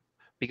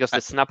 because the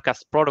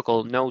Snapcast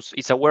protocol knows,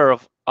 it's aware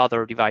of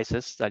other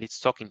devices that it's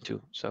talking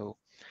to. So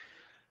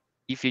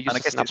if you use, and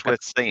I guess it's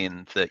worth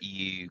saying that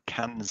you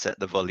can set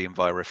the volume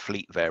via a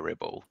fleet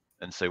variable,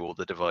 and so all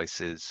the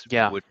devices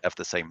would have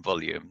the same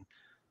volume,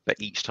 but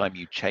each time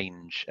you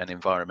change an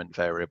environment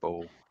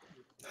variable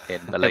in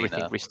Balena,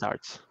 everything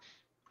restarts.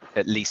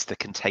 At least the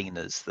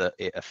containers that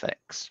it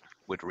affects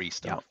would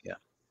restart. Yeah.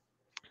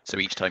 So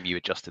each time you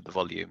adjusted the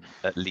volume,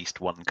 at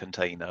least one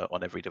container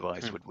on every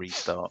device would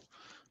restart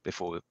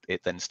before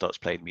it then starts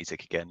playing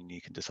music again, and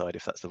you can decide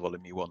if that's the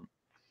volume you want.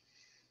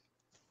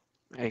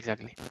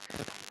 Exactly.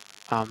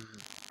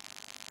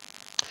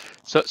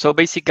 So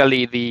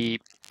basically,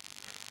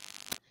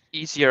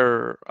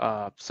 easier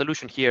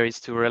solution here is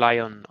to rely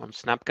on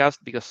Snapcast,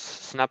 because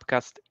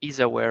Snapcast is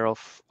aware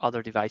of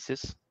other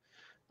devices.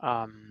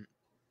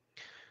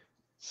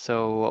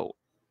 So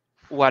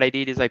what I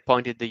did is I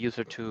pointed the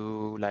user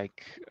to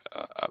like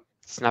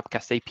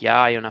Snapcast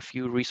API and a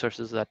few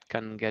resources that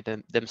can get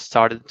them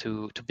started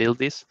to build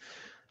this.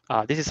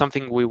 This is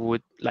something we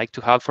would like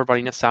to have for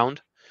balenaSound.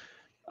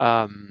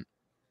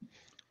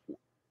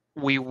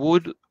 We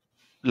would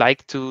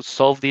like to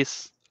solve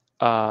this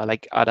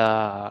like at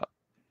a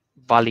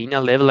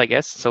balena level, I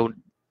guess. So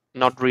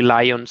not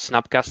rely on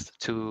Snapcast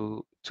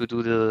to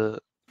do the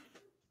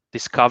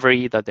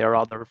discovery that there are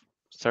other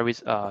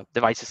service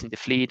devices in the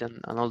fleet and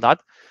all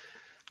that.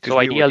 So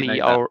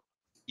ideally,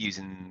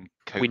 using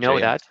code we know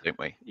JS, that, don't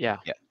we? Yeah.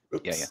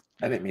 Oops, Yeah.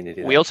 I didn't mean to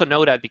do that. We also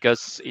know that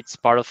because it's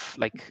part of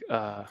like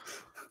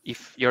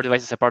if your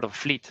devices are part of a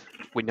fleet,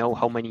 we know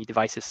how many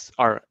devices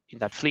are in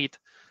that fleet.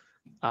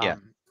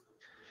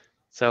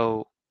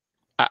 So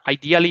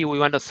ideally, we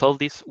want to solve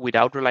this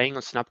without relying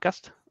on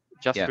Snapcast,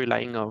 just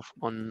relying on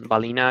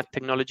balena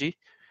technology.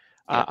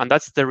 And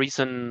that's the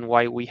reason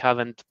why we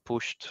haven't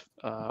pushed,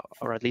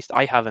 or at least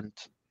I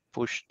haven't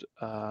pushed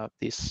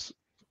this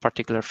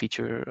particular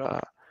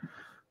feature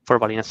for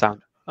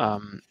balenaSound.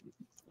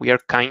 We are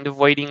kind of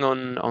waiting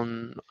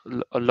on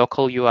a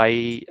local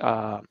UI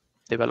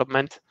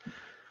development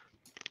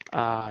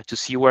to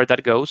see where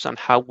that goes and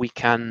how we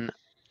can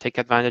take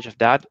advantage of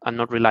that and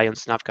not rely on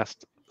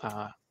Snapcast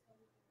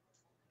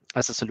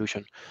as a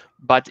solution.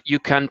 But you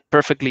can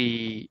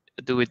perfectly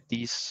do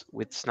this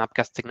with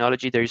Snapcast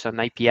technology. There is an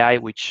API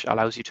which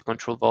allows you to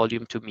control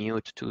volume, to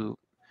mute, to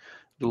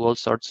do all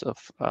sorts of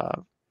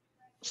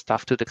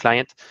stuff to the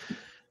client.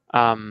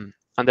 And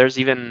there's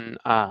even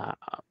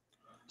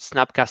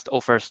Snapcast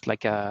offers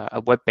like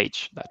a web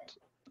page, that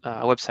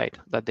a website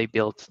that they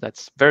built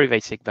that's very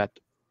basic but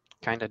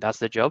kind of does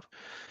the job.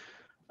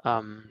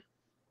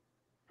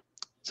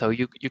 So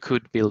you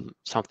could build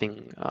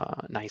something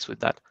nice with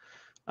that.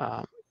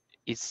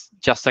 It's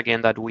just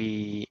again that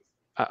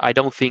I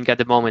don't think at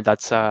the moment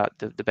that's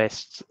the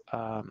best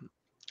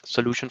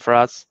solution for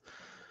us.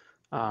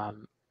 I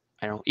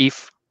don't know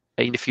if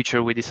in the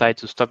future we decide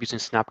to stop using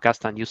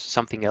Snapcast and use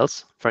something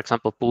else, for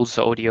example, Pulse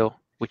Audio,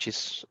 which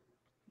is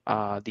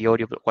what the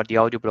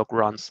audio block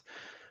runs.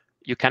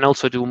 You can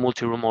also do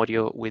multi-room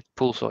audio with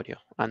Pulse Audio,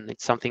 and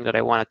it's something that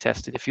I want to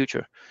test in the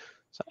future.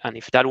 So, and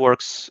if that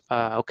works,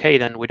 okay,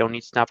 then we don't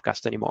need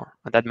Snapcast anymore,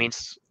 and that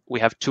means we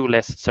have 2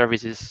 less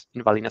services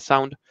in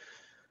balenaSound.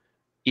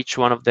 Each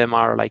one of them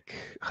are like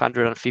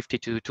 150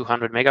 to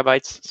 200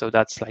 megabytes, so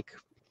that's like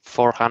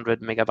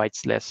 400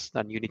 megabytes less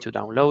than you need to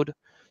download,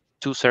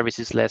 2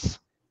 services less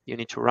you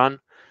need to run.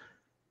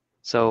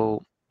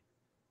 So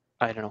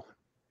I don't know.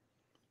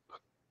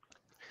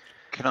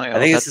 I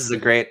think this is a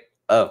great.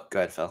 Oh, go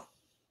ahead, Phil.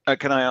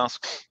 Can I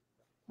ask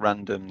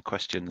random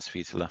questions for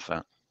you to laugh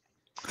at?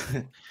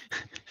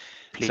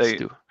 Please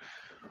do.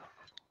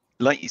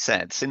 Like you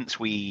said, since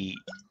we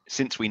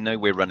know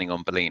we're running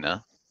on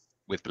balena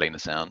with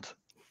balenaSound,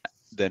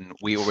 then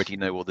we already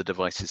know all the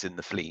devices in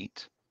the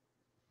fleet.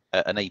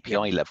 At an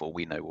API level,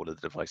 we know all of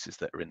the devices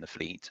that are in the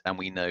fleet, and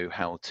we know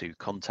how to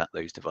contact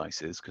those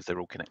devices because they're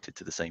all connected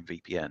to the same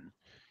VPN.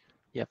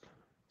 Yep.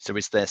 So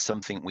is there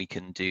something we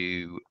can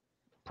do,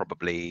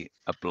 probably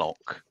a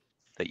block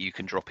that you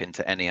can drop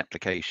into any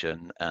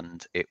application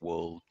and it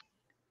will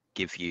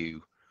give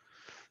you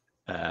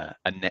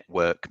a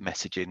network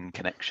messaging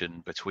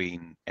connection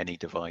between any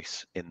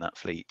device in that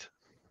fleet,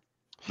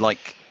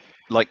 like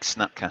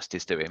Snapcast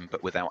is doing,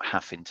 but without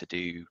having to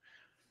do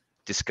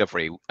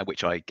discovery,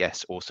 which I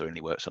guess also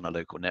only works on a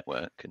local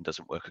network and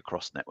doesn't work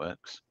across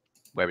networks,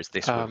 whereas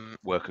this would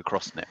work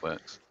across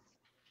networks?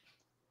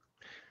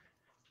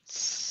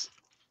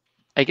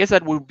 I guess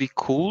that would be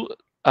cool.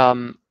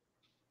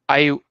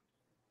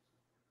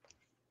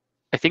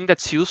 I think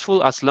that's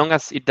useful as long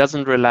as it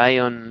doesn't rely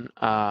on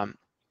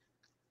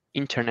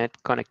internet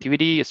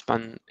connectivity.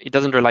 It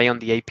doesn't rely on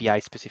the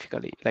API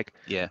specifically. Like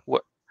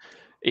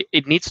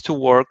it needs to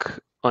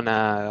work on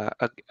an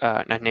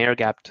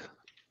air-gapped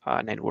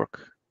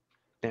network,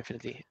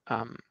 definitely.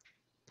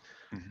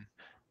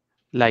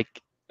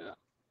 Like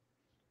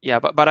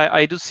but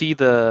I do see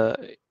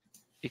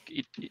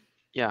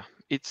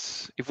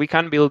it's if we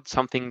can build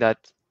something that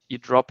you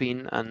drop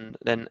in and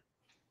then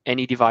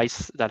any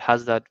device that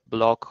has that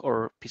block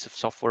or piece of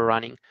software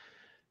running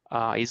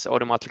is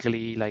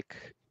automatically like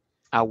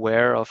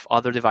aware of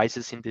other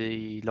devices in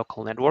the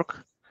local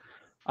network,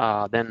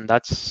 then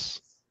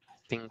that's,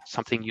 I think,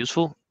 something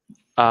useful.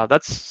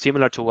 That's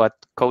similar to what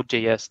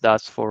Code.js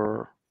does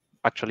for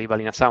actually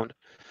balenaSound.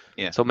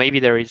 So maybe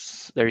there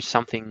is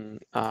something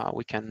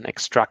we can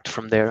extract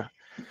from there.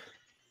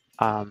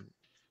 Well,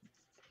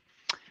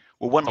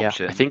 one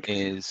option I think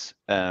is,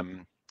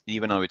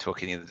 you and I were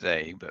talking the other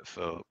day, but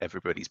for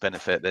everybody's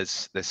benefit,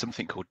 there's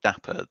something called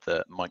Dapper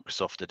that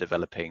Microsoft are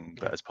developing,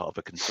 but as part of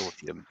a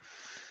consortium,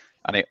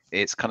 and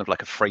it's kind of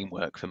like a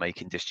framework for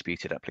making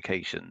distributed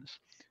applications.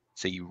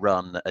 So you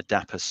run a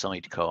Dapper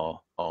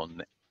sidecar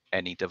on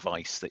any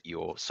device that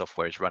your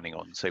software is running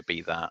on. So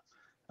be that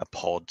a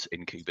pod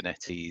in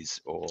Kubernetes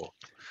or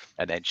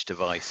an edge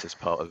device as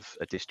part of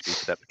a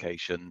distributed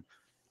application.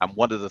 And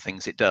one of the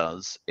things it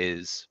does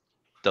is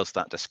does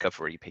that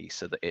discovery piece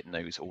so that it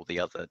knows all the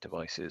other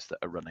devices that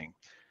are running.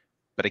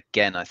 But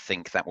again, I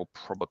think that will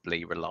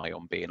probably rely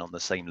on being on the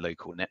same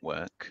local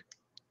network,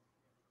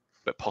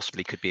 but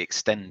possibly could be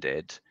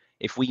extended.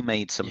 If we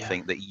made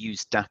something that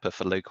used Dapper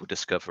for local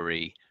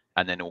discovery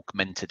and then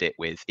augmented it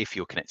with, if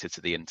you're connected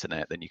to the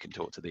internet, then you can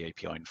talk to the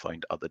API and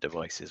find other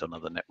devices on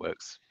other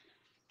networks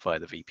via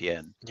the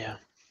VPN. Yeah.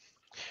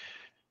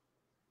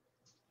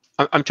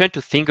 I'm trying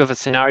to think of a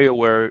scenario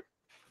where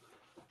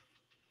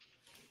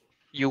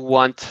you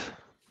want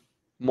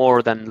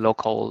more than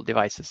local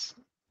devices.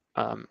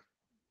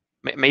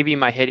 Maybe in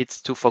my head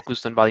it's too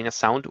focused on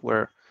balenaSound,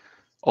 where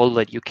all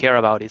that you care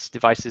about is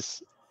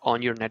devices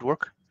on your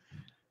network.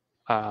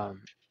 Well,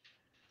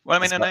 I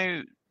mean, I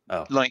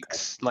know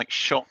like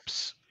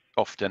shops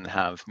often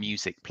have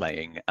music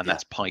playing, and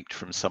that's piped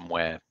from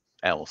somewhere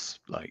else.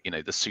 Like, you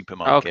know, the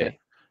supermarket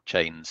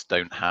chains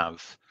don't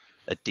have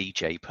a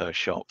DJ per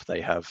shop.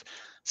 They have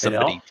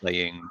somebody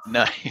playing.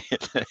 No,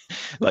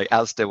 like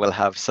Asda will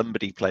have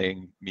somebody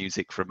playing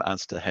music from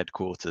Asda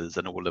headquarters,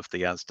 and all of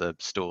the Asda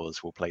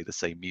stores will play the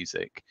same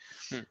music.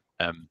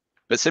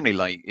 But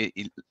similarly,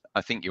 like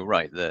I think you're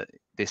right that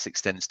this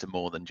extends to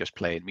more than just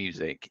playing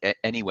music.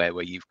 Anywhere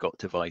where you've got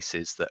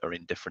devices that are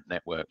in different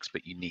networks,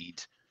 but you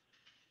need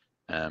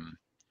that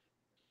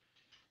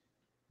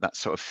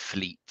sort of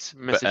fleet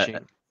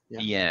messaging.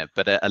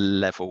 But at a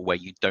level where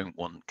you don't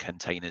want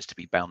containers to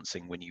be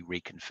bouncing when you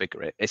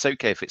reconfigure it. It's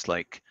okay if it's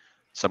like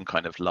some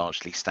kind of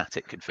largely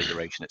static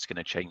configuration that's going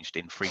to change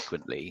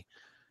infrequently.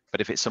 But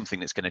if it's something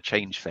that's going to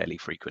change fairly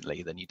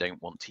frequently, then you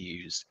don't want to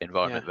use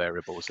environment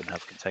variables and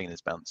have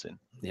containers bouncing.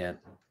 Yeah.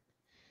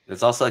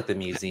 There's also like the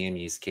museum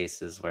use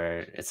cases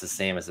where it's the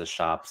same as the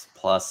shops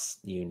plus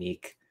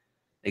unique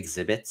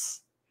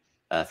exhibits.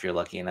 If you're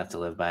lucky enough to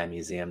live by a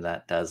museum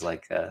that does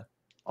like a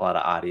lot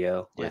of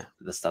audio with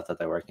the stuff that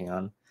they're working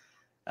on.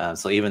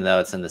 So even though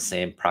it's in the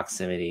same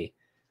proximity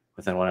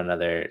within one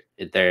another,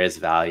 there is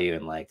value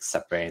in like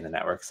separating the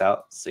networks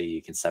out. So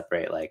you can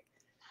separate like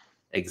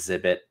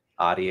exhibit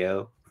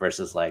audio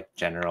versus like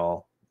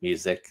general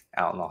music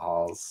out in the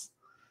halls.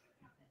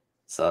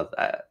 So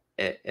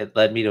it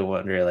led me to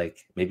wonder,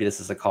 like, maybe this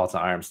is a call to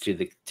arms to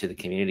the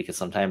community, because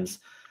sometimes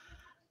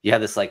you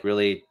have this like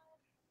really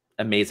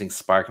amazing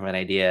spark of an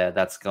idea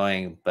that's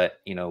going,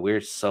 but you know,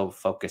 we're so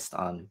focused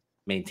on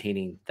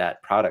maintaining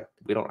that product,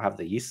 we don't have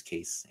the use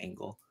case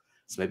angle.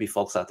 So maybe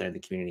folks out there in the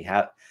community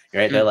have,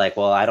 right? They're like,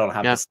 well, I don't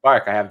have the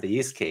spark, I have the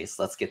use case.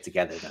 Let's get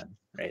together then,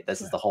 right?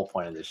 This is the whole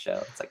point of this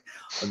show. It's like,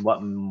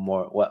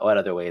 what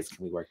other ways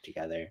can we work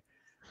together?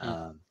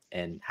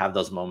 And have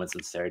those moments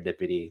of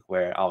serendipity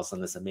where all of a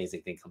sudden this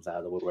amazing thing comes out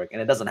of the woodwork.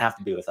 And it doesn't have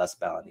to be with us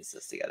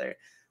balenistas together.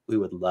 We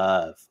would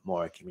love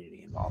more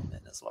community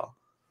involvement as well.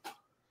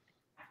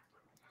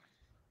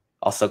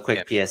 Also,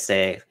 quick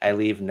PSA, I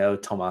leave no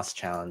Tomas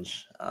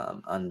challenge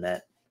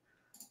unmet.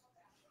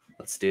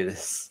 Let's do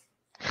this.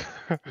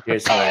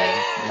 Here's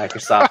my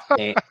Microsoft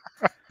Paint.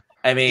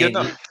 I mean,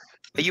 are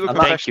you a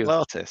professional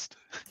artist?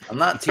 I'm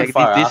not too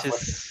far off.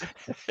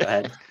 Go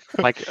ahead.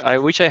 Like, I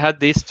wish I had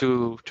this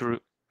to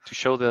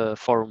show the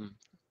forum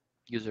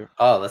user.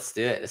 Oh, let's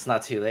do it. It's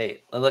not too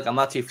late. Look, I'm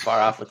not too far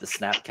off with the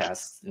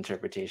Snapcast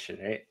interpretation,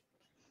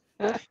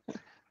 right?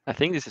 I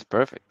think this is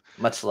perfect.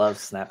 Much love,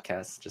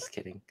 Snapcast. Just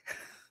kidding.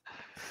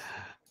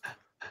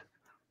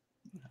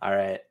 All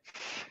right.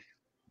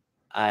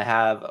 I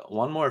have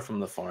one more from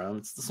the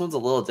forums. This one's a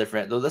little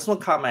different, though. This one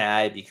caught my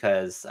eye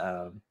because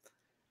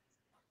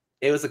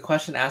it was a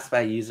question asked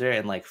by a user,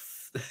 and like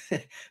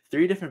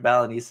 3 different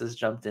balenistas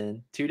jumped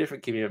in, 2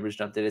 different community members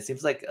jumped in. It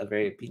seems like a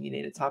very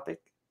opinionated topic.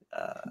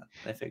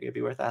 I figured it'd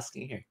be worth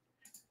asking here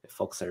if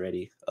folks are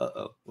ready.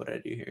 What did I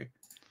do here?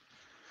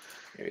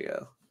 Here we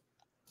go.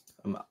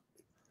 I'm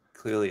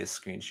clearly a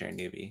screen share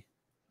newbie.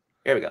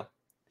 Here we go.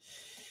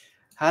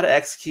 How to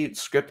execute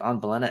script on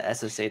balena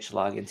SSH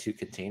login to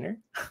container.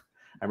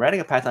 I'm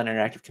writing a Python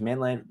interactive command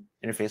line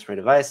interface for a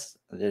device,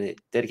 a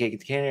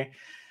dedicated container,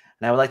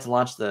 and I would like to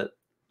launch the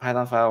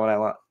Python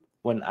file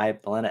when I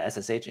balena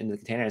SSH into the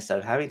container instead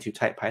of having to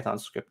type Python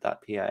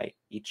script.py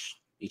each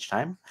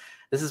time.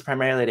 This is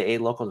primarily to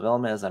aid local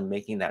development as I'm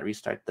making that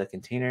restart the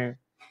container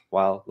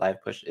while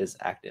live push is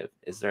active.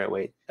 Is there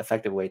a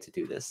effective way to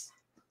do this?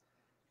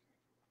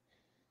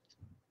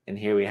 And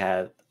here we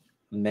have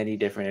many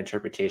different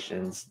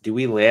interpretations. Do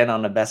we land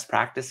on the best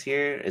practice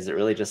here? Is it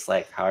really just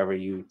like however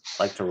you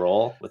like to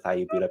roll with how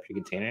you boot up your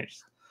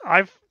containers?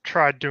 I've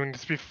tried doing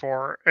this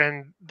before,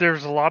 and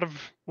there's a lot of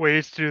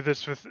ways to do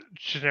this with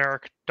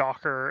generic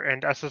Docker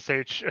and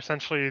SSH,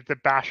 essentially the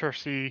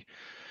bashrc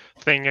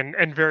thing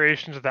and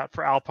variations of that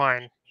for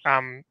Alpine.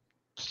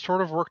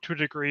 Sort of work to a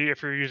degree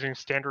if you're using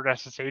standard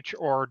SSH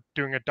or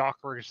doing a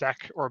Docker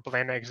exec or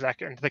balena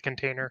exec into the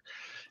container,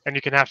 and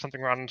you can have something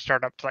run in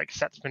startup to like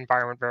set some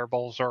environment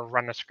variables or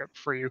run a script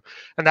for you,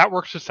 and that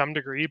works to some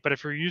degree. But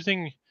if you're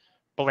using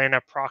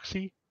balena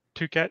proxy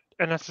to get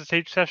an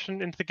SSH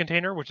session into the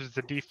container, which is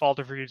the default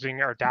if you're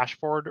using our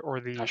dashboard or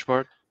the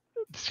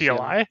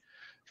CLI.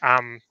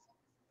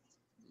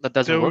 That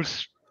doesn't work.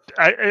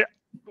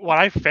 What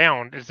I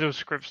found is those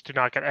scripts do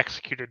not get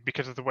executed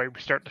because of the way we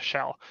start the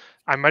shell.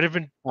 I might have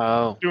been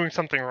doing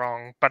something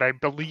wrong, but I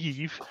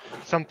believe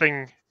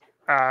something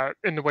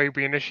in the way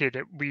we initiate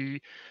it,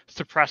 we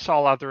suppress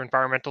all other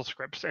environmental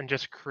scripts and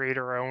just create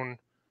our own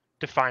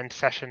defined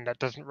session that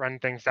doesn't run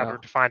things that are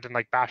defined in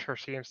like Bash or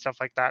C and stuff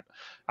like that.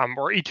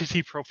 Or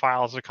etc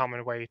profile is a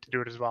common way to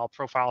do it as well.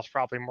 Profile is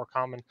probably more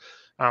common.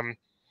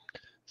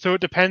 So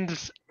it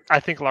depends, I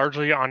think,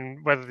 largely on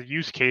whether the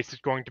use case is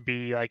going to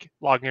be like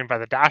logging in by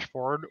the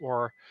dashboard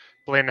or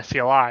Balena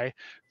CLI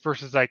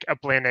versus like a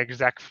Balena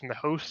exec from the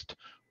host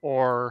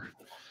or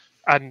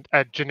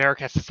a generic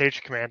SSH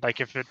command. Like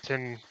if it's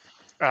in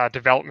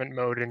development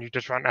mode and you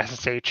just run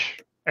SSH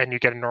and you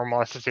get a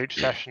normal SSH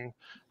session,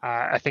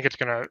 I think it's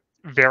going to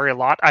vary a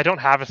lot. I don't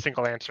have a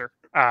single answer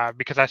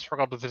because I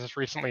struggled with this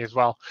recently as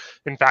well.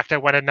 In fact, I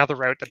went another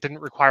route that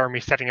didn't require me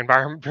setting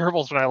environment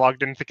variables when I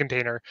logged into the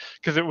container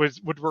because it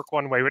would work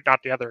one way but not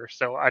the other.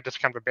 So I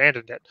just kind of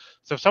abandoned it.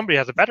 So if somebody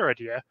has a better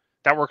idea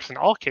that works in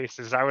all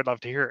cases, I would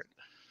love to hear it.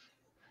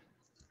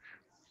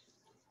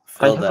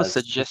 I have a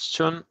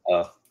suggestion,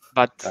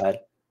 but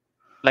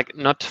like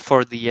not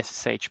for the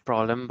SSH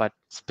problem, but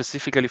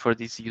specifically for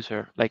this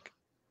user. Like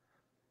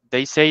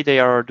they say they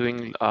are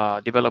doing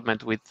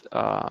development with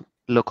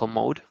local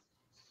mode,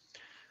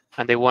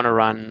 and they want to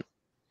run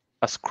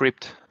a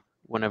script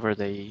whenever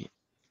they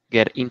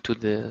get into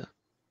the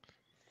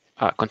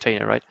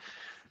container, right?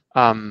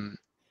 And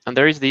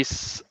there is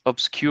this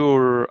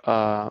obscure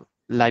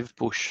live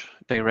push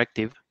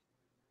directive,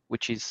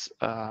 which is,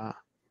 let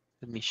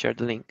me share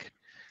the link.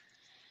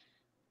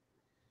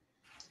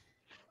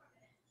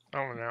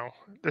 Oh no,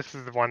 this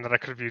is the one that I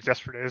could have used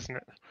yesterday, isn't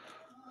it?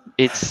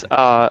 It's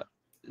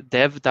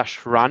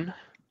dev-run,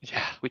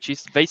 which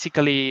is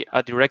basically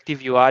a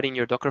directive you add in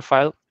your Docker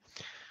file.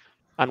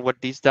 And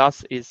what this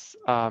does is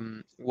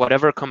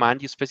whatever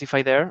command you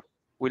specify there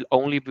will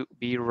only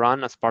be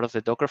run as part of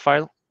the Docker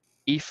file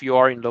if you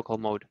are in local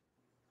mode.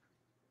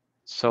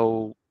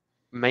 So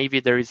maybe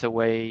there is a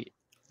way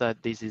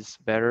that this is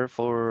better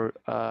for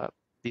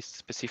this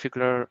specific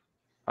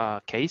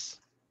case.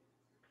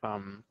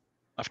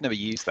 I've never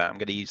used that. I'm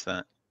going to use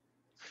that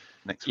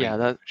next week.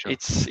 Yeah, sure.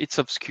 it's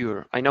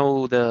obscure. I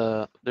know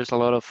there's a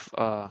lot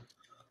of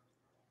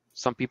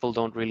some people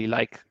don't really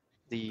like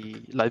the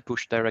live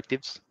push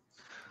directives,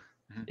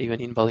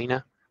 even in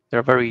Balena. They're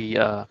a very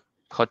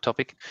hot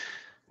topic,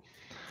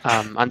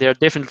 and they're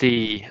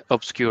definitely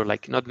obscure.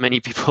 Like not many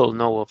people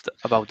know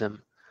about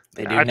them.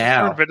 They do I now.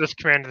 just learned about this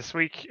command this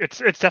week. It's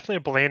definitely a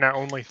Balena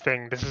only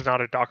thing. This is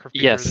not a Docker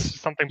feature. Yes. This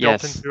is something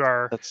built into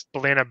our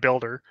Balena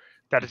builder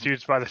that is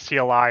used by the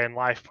CLI and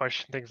live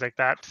push and things like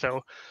that.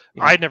 So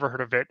I'd never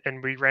heard of it,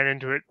 and we ran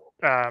into it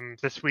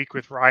this week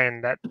with Ryan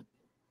that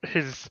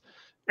his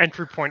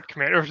entry point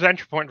command, or his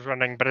entry point was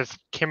running, but his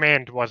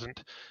command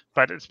wasn't.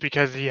 But it's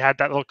because he had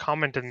that little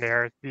comment in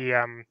there,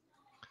 the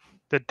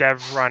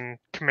dev run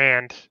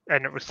command,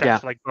 and it was set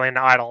to like Balena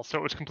idle, so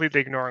it was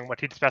completely ignoring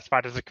what he'd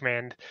specified as a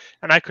command,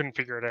 and I couldn't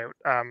figure it out.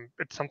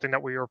 It's something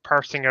that we were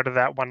parsing out of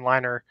that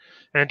one-liner,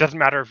 and it doesn't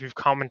matter if you've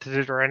commented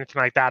it or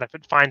anything like that. If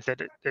it finds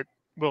it, it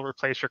will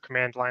replace your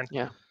command line.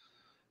 Yeah.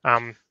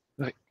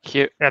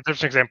 Here. Yeah,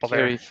 there's an example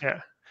there.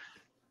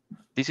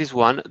 This is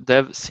one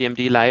dev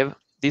cmd live.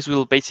 This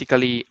will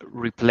basically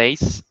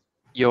replace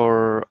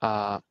your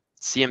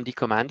cmd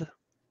command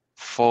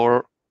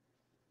for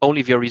only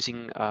if you're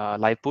using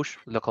live push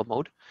local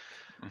mode.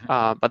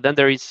 But then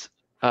there is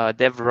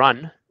dev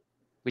run,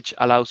 which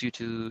allows you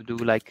to do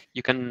like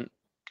you can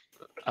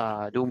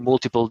do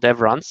multiple dev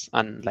runs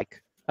and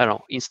like I don't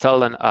know,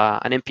 install an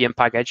npm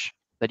package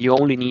that you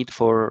only need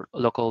for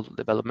local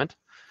development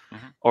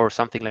or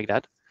something like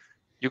that.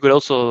 You could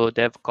also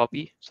dev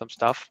copy some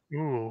stuff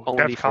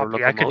only for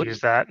local I could mode.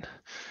 use that.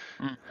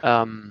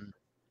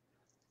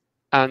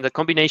 And the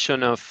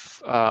combination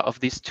of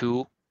these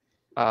two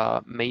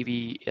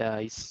maybe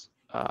is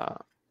a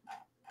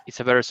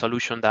better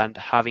solution than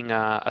having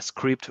a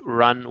script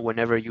run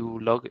whenever you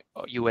log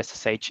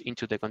SSH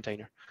into the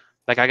container.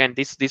 Like again,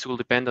 this will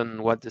depend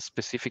on what the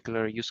specific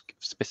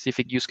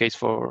use case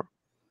for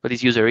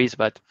this user is,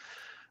 but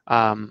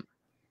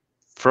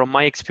from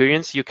my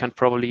experience, you can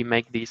probably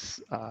make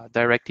these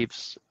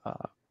directives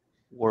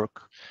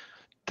work.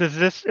 Does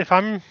this, if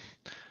I'm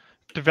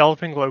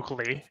developing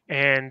locally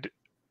and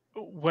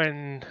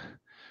when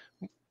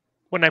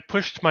I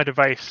push to my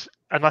device,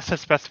 unless I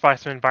specify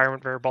some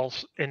environment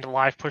variables in the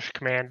live push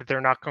command,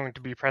 they're not going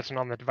to be present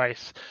on the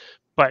device.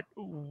 But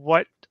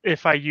what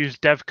if I use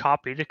dev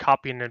copy to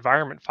copy an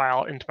environment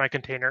file into my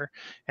container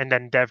and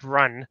then dev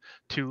run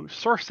to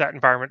source that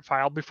environment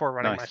file before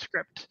running my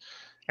script?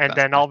 And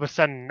then all of a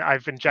sudden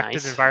I've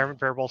injected environment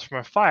variables from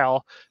a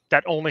file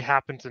that only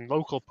happens in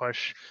local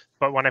push.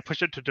 But when I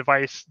push it to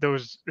device,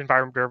 those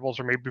environment variables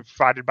are maybe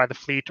provided by the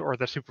fleet or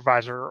the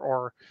supervisor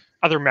or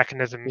other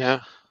mechanisms.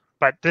 Yeah.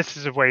 But this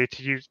is a way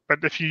to use,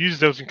 but if you use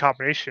those in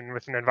combination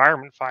with an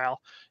environment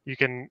file, you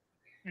can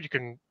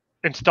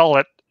install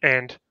it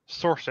and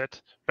source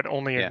it, but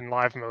only Yeah. in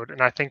live mode.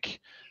 And I think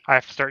I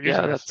have to start Yeah,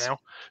 using this that's- now,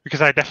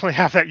 because I definitely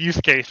have that use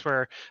case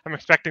where I'm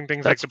expecting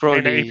things like That's the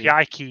Balena probably-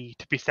 API key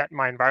to be set in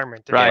my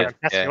environment. And Right, when I'm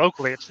testing yeah.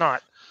 locally, it's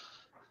not.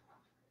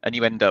 And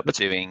you end up But-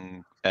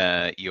 doing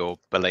your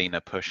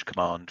balena push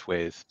command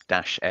with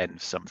 -n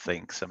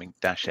something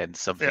 -n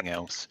something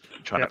else,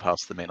 trying Yep. to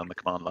pass them in on the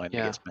command line.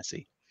 Yeah. It gets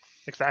messy.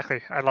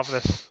 Exactly. I love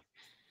this.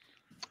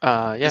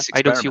 Yeah, This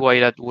I don't see experiment- why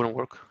that wouldn't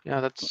work. Yeah,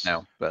 that's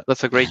Now, but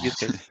a great use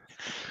case.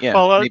 yeah,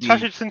 Well, maybe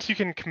especially since you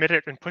can commit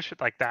it and push it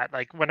like that.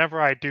 Like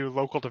whenever I do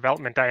local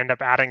development, I end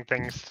up adding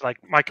things to, like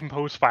my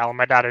compose file and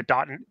my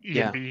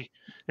data.env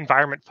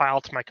environment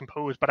file to my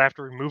compose, but I have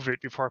to remove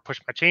it before I push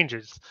my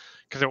changes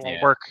because it won't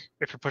Yeah. work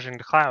if you're pushing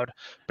to cloud.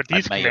 But I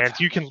these may have- commands,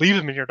 you can leave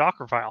them in your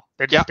Docker file.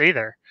 They just Yeah. stay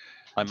there.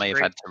 I may have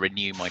great. had to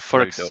renew my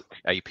For Flowdoc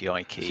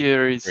API key Here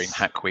during is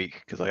Hack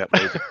Week because I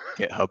uploaded to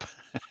GitHub.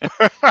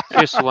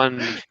 here's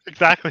one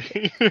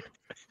Exactly.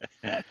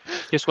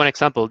 here's one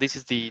example. This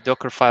is the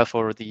Docker file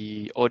for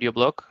the audio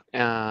block,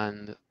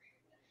 and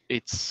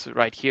it's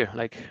right here.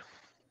 Like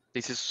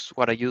this is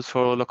what I use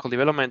for local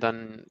development,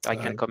 and I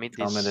can commit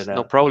comment this it no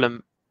out.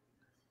 problem,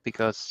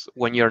 because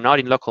when you're not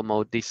in local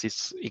mode, this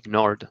is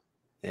ignored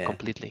Yeah.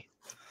 completely,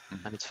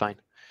 and it's fine.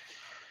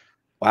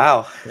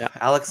 Wow. Yeah.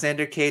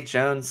 Alexander K.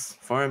 Jones,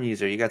 forum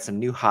user, you got some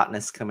new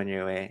hotness coming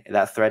your way.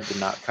 That thread did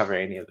not cover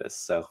any of this,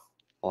 so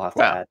we'll have to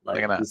Wow, add look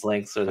at like that. these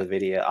links or the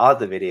video. I'll add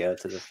the video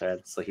to the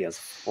thread so he has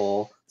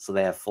so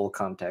they have full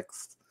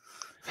context.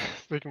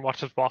 We can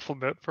watch this waffle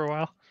bit for a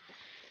while.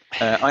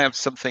 I have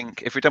something.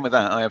 If we're done with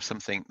that, I have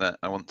something that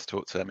I want to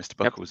talk to Mr.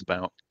 Buckles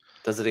about.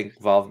 Does it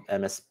involve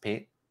MS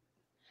Paint?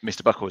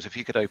 Mr. Buckles, if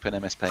you could open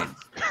MS Paint.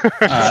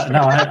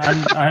 No,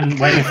 I'm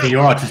waiting for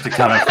your artistic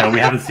talent, Phil. We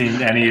haven't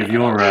seen any of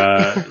your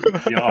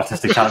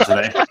artistic talent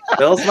today.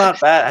 Phil's not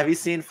bad. Have you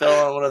seen Phil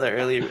on one of the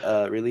early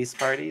release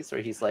parties where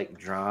he's like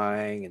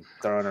drawing and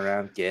throwing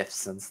around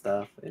GIFs and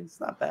stuff? It's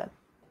not bad.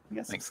 He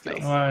got some Thanks, skills.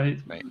 mate.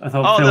 Well, I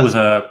thought Phil was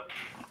a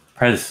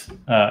Prez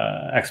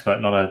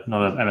expert, not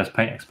a MS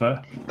Paint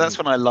expert. That's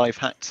when I live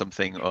hacked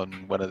something on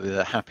one of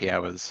the happy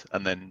hours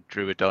and then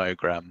drew a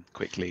diagram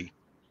quickly.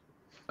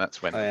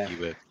 That's when you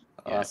were.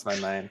 Oh, that's my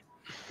mind.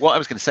 What I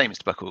was going to say,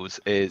 Mr. Buckles,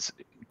 is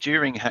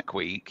during Hack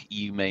Week,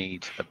 you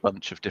made a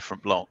bunch of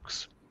different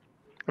blocks,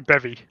 A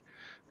bevy.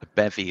 a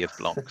bevy of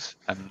blocks.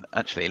 And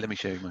actually, let me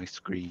show you my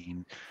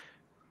screen.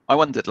 I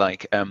wondered,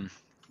 like,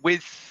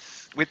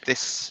 with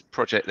this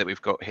project that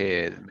we've got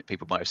here,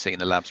 people might have seen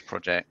the labs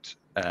project,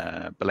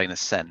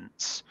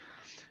 balenaSense.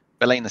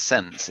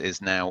 balenaSense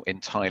is now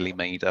entirely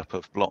made up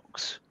of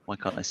blocks. Why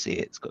can't I see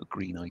it? It's got a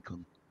green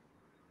icon.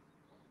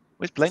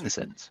 Where's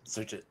balenaSense?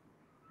 Search it.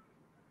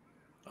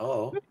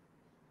 Oh.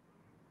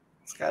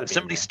 It's gotta be.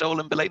 Somebody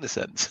stolen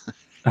balenaSense.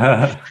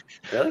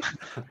 Really?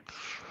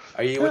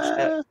 Are you which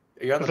tab?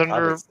 You're on It's the under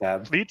projects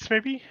tab. Leads,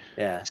 maybe?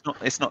 Yeah.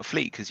 It's not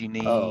Fleet because you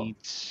need. Oh.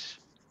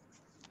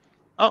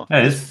 Oh,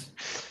 It is.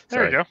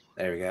 There we sorry, go.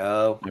 There we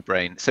go. my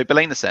brain. So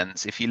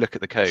balenaSense, if you look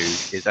at the code,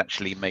 is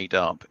actually made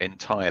up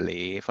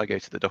entirely. If I go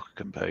to the Docker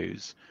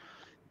Compose,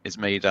 is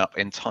made up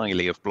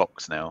entirely of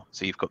blocks now.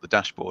 So you've got the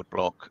dashboard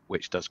block,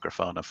 which does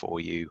Grafana for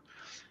you.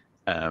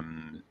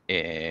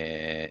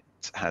 It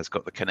has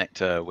got the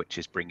connector, which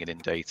is bringing in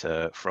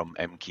data from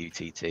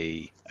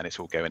MQTT, and it's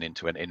all going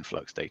into an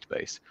influx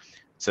database.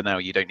 So now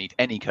you don't need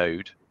any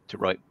code to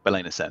write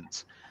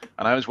balenaSense.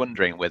 And I was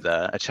wondering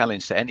whether a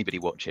challenge to anybody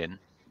watching,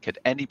 could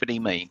anybody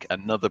make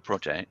another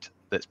project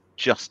that's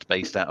just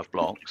based out of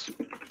blocks?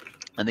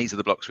 And these are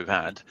the blocks we've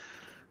had.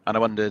 And I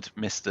wondered,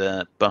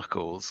 Mr.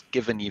 Buckles,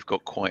 given you've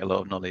got quite a lot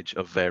of knowledge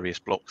of various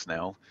blocks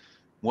now,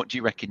 what do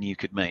you reckon you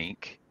could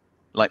make?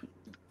 Like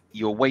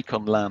your Wake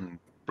on LAN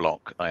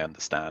block, I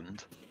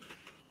understand,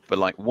 but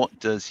like, what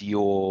does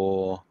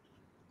your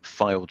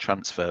file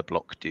transfer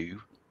block do?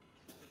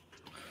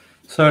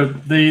 So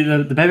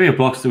the bevy of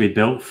blocks that we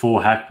built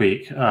for Hack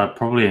Week are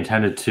probably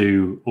intended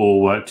to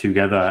all work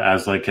together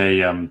as like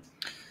a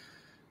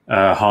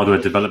hardware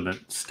development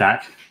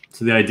stack.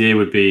 So the idea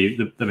would be,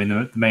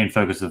 the main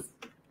focus of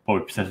what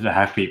we presented at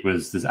Hack Week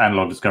was this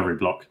analog discovery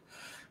block.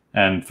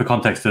 And for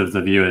context of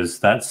the viewers,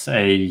 that's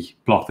a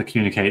block that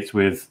communicates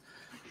with,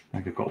 I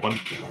think I've got one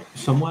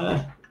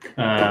somewhere.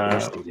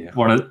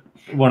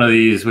 One of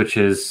these, which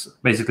is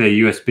basically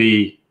a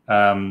USB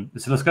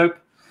oscilloscope.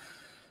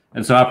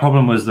 And so our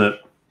problem was that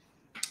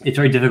it's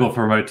very difficult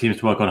for remote teams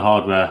to work on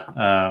hardware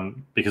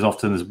because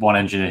often there's one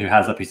engineer who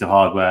has that piece of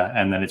hardware,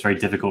 and then it's very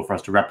difficult for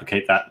us to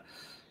replicate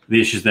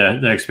the issues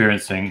they're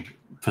experiencing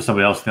for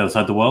somebody else on the other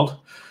side of the world.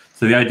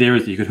 So the idea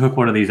is that you could hook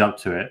one of these up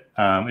to it.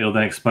 It'll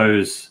then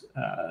expose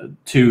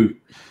two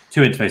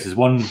interfaces.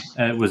 One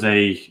was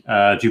a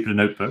Jupyter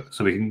notebook,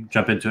 so we can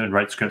jump into it and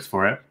write scripts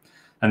for it.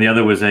 And the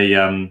other was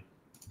a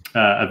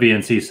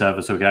VNC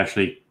server, so we can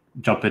actually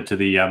jump into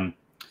the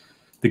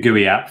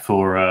GUI app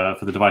for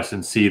the device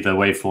and see the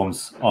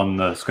waveforms on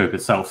the scope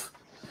itself.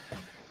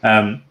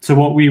 So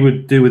what we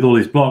would do with all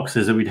these blocks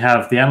is that we'd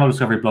have the analog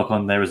discovery block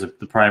on there as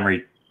the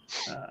primary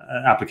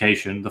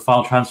application. The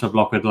file transfer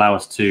block would allow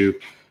us to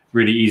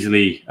really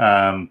easily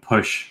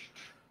push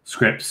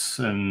scripts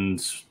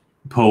and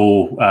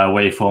pull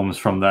waveforms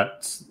from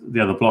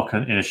the other block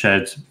in a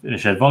shared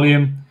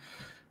volume.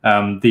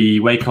 The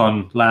wake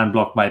on LAN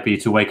block might be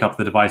to wake up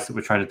the device that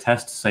we're trying to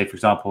test. Say, for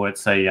example,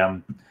 it's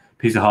a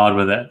piece of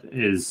hardware that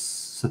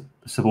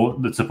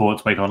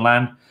supports wake on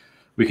LAN.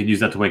 We can use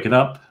that to wake it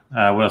up.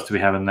 What else do we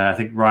have in there? I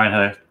think Ryan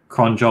had a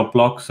cron job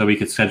block, so we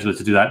could schedule it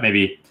to do that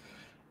maybe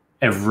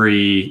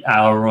every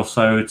hour or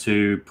so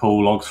to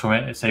pull logs from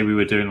it. Say we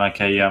were doing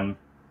like a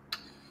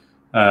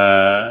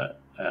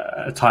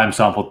time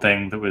sampled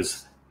thing that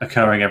was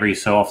occurring every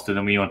so often,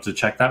 and we wanted to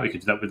check that. We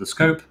could do that with the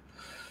scope.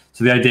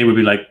 So the idea would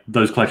be like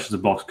those collections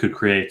of blocks could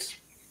create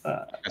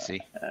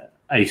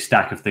a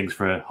stack of things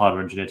for a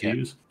hardware engineer to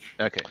use.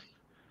 Okay.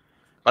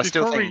 I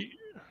still think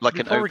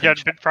before we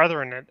get a bit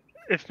farther in it,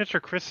 if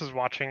Mr. Chris is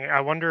watching, I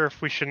wonder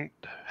if we shouldn't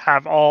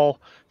have all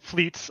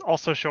fleets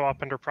also show up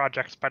under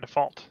projects by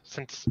default,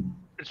 since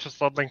it's just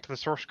a link to the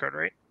source code,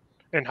 right?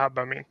 In Hub,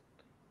 I mean.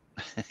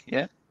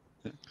 Yeah.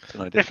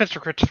 If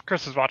Mr.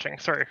 Chris is watching,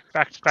 sorry,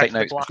 back to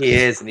the blocks. He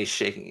is, and he's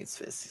shaking his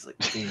fist.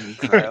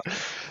 He's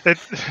like,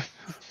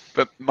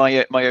 But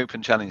my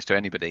open challenge to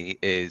anybody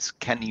is: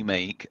 can you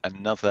make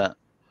another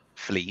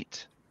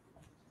fleet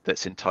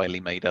that's entirely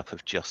made up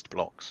of just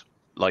blocks,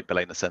 like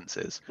balenaSense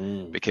is?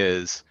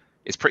 Because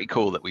it's pretty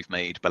cool that we've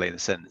made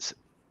balenaSense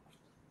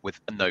with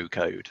no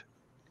code,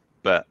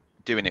 but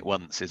doing it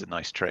once is a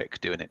nice trick.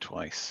 Doing it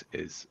twice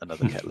is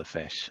another kettle of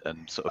fish,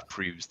 and sort of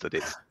proves that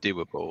it's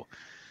doable.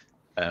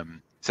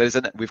 So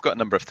we've got a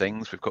number of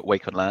things. We've got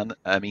Wake on LAN.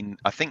 I mean,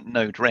 I think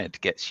Node-RED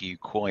gets you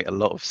quite a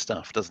lot of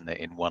stuff, doesn't it,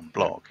 in one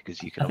block?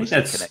 Because you can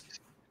obviously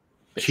connect.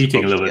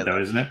 Cheating a little bit, though,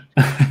 isn't it?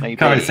 Maybe.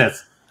 Can't really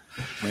sense.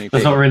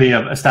 That's not really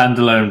a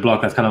standalone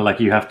block. That's kind of like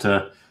you have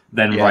to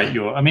then write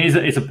your. I mean,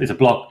 it's a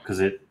block because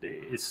it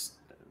does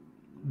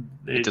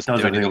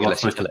everything a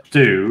block's supposed to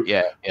do.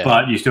 Yeah.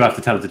 But you still have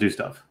to tell it to do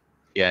stuff.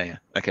 Yeah.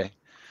 Okay.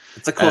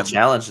 It's a cool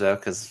challenge, though,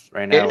 because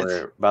right now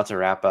we're about to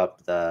wrap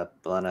up the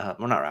Balena Hub.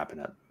 We're not wrapping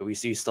up, but we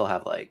still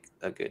have like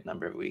a good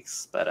number of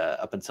weeks. But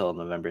up until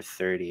November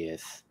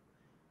 30th,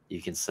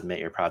 you can submit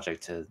your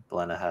project to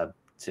Balena Hub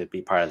to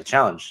be part of the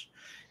challenge.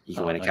 You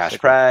can win a cash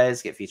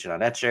prize, get featured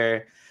on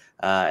Etcher,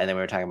 and then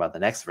we were talking about the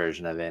next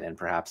version of it, and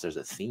perhaps there's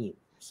a theme.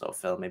 So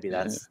Phil, maybe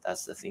that's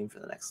the theme for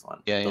the next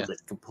one. Build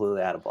it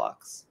completely out of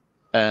blocks.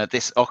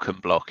 This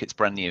Occam block, it's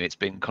brand new. It's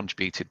been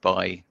contributed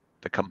by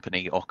the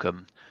company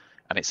Occam.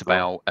 And it's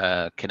about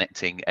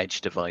connecting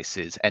edge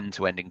devices,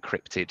 end-to-end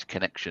encrypted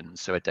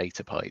connections, so a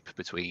data pipe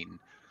between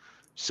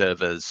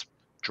servers,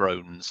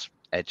 drones,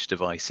 edge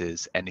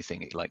devices,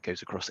 anything it like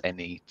goes across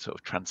any sort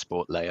of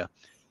transport layer,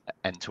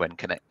 end-to-end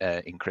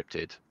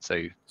encrypted.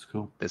 So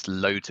cool. There's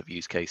loads of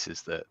use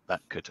cases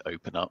that could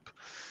open up.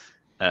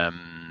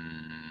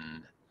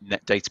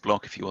 Net data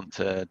block, if you want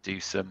to do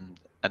some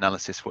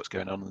analysis of what's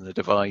going on the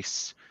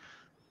device.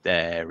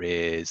 There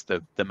is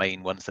the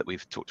main ones that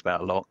we've talked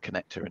about a lot: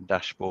 connector and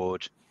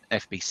dashboard.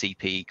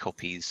 FBCP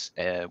copies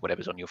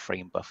whatever's on your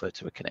frame buffer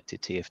to a connected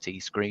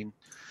TFT screen.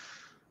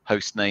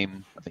 Host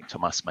name, I think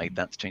Thomas made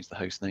that to change the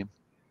host name.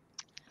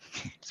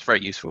 It's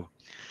very useful.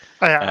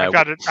 Oh, yeah,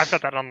 I've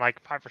got that on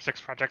like 5 or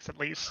 6 projects at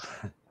least.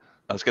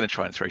 I was going to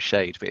try and throw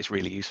shade, but it's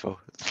really useful.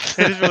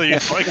 It is really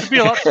useful. It could be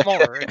a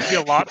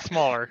lot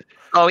smaller.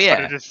 Oh yeah,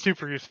 but it is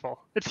super useful.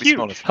 It's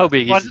huge. How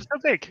big is it? So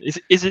big.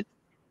 Is it?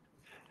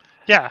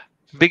 Yeah.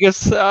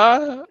 Biggest,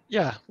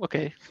 yeah,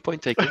 okay,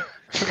 point taken.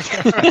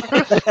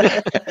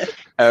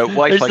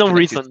 Wi-Fi There's no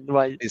reason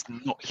why it's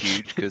not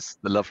huge, because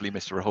the lovely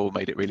Mr. Rahul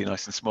made it really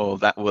nice and small.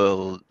 That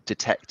will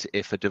detect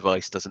if a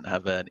device doesn't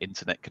have an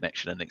internet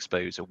connection and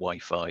expose a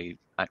Wi-Fi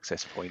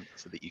access point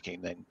so that you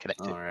can then connect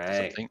it to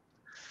something.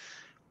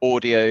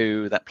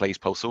 Audio, that plays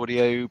pulse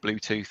audio.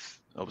 Bluetooth,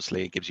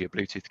 obviously it gives you a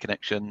Bluetooth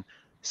connection.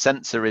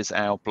 Sensor is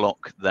our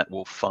block that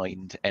will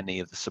find any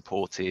of the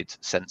supported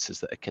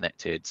sensors that are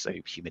connected, so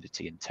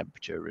humidity and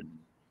temperature and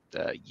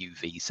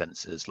UV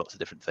sensors, lots of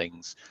different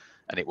things,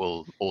 and it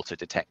will auto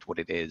detect what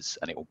it is,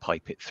 and it will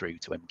pipe it through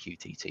to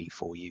MQTT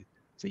for you,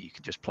 so you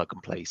can just plug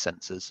and play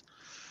sensors.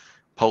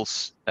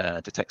 Pulse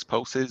detects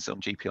pulses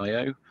on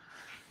GPIO.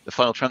 The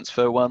file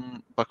transfer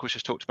one, Buckles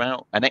just talked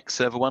about. An X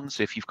server one,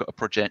 so if you've got a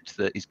project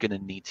that is going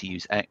to need to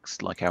use X,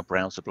 like our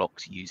browser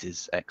blocks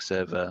uses X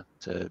server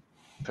to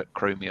put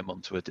Chromium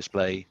onto a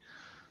display,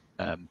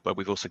 but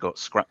we've also got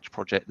Scratch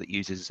project that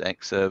uses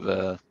X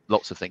server.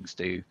 Lots of things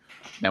do.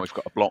 Now we've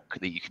got a block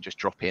that you can just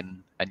drop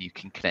in, and you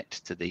can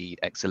connect to the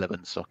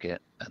X11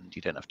 socket, and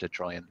you don't have to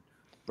try and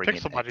bring in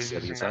X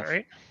server yourself. That,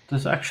 right?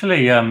 There's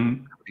actually, I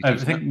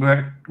think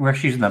we're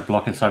actually using that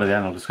block inside of the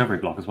Animal Discovery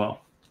block as well.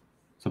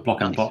 So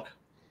block and block.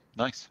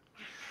 Nice.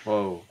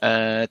 Whoa.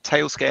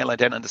 Tail scale I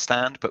don't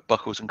understand, but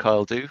Buckles and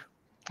Kyle do.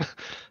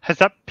 Has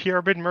that PR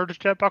been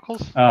merged yet,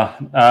 Buckles?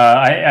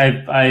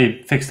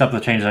 I fixed up the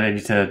changes I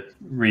need to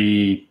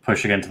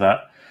re-push again to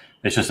that.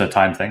 It's just a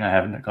time thing. I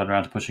haven't gotten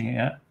around to pushing it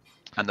yet.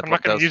 And the I'm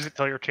not going to use it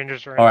till your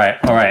changes are in. All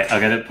right, I'll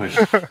get it pushed.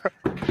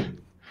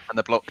 And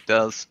the block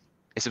does.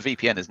 It's a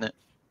VPN, isn't it?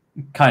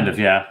 Kind of,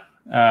 yeah.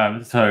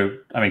 So,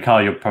 I mean,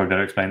 Carl, you're probably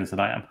better explain this than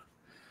I am.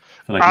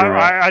 feel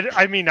like you're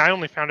I mean, I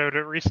only found out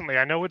it recently.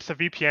 I know it's a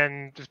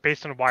VPN just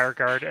based on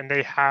WireGuard, and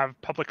they have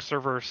public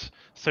servers,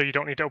 so you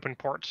don't need to open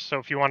ports. So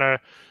if you want to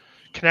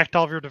connect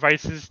all of your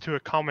devices to a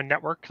common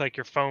network, like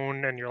your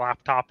phone and your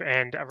laptop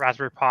and a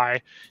Raspberry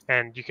Pi,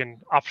 and you can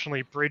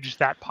optionally bridge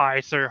that Pi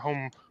so your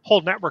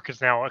whole network is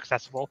now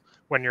accessible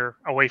when you're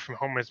away from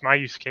home, is my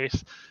use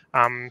case.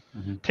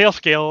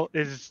 Tailscale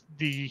is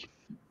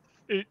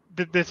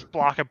this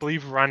block, I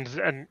believe, runs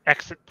an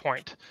exit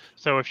point.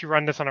 So if you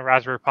run this on a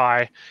Raspberry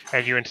Pi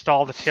and you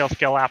install the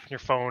Tailscale app on your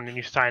phone and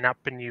you sign up,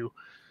 and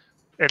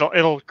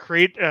it'll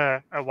create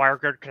a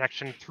WireGuard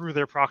connection through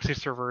their proxy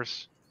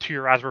servers to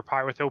your Raspberry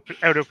Pi without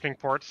opening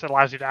ports that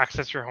allows you to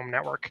access your home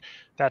network.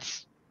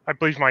 That's, I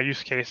believe, my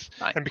use case.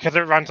 Nice. And because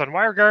it runs on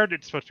WireGuard,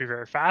 it's supposed to be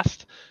very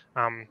fast.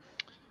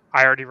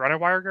 I already run a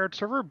WireGuard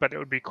server, but it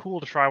would be cool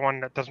to try one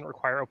that doesn't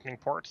require opening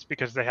ports,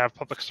 because they have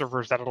public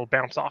servers that it'll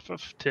bounce off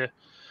of to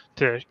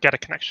get a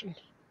connection.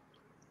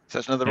 So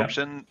that's another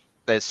option.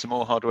 There's some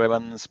more hardware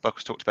ones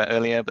Buck talked about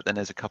earlier, but then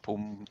there's a couple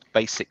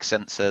basic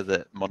sensor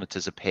that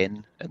monitors a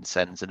pin and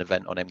sends an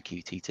event on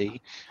MQTT.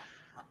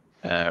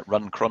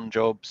 Run cron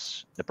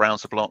jobs, the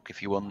browser block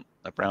if you want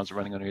a browser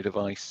running on your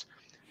device.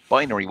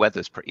 Binary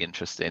weather is pretty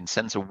interesting.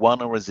 Sends a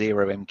 1 or a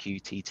 0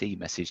 MQTT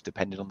message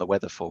depending on the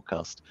weather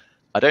forecast.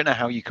 I don't know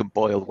how you can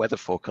boil weather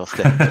forecast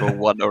down to a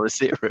 1 or a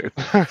 0.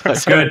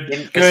 That's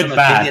good. Good, some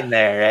bad. opinion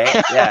there,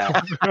 right?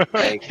 Yeah.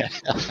 Like,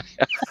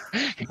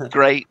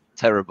 great,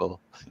 terrible.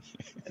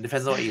 it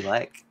depends on what you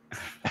like.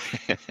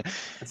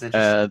 That's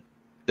interesting.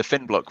 The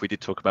fin block we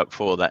did talk about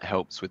before, that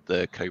helps with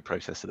the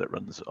coprocessor that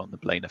runs on the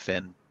balena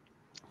fin.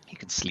 You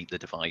can sleep the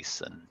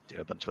device and do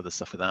a bunch of other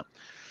stuff with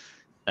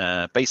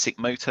that. Basic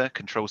motor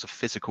controls a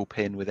physical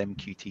pin with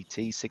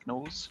MQTT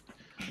signals.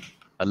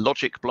 A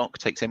logic block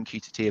takes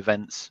MQTT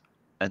events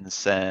and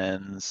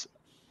sends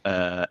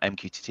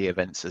MQTT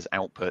events as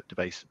output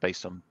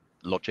based on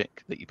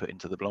logic that you put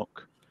into the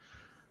block.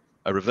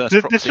 A reverse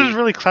proxy. This was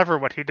really clever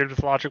what he did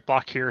with logic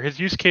block here. His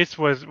use case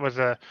was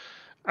a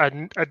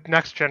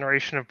next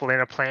generation of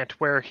balena plant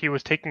where he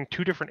was taking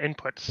two different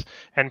inputs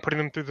and putting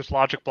them through this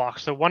logic block.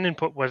 So one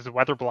input was the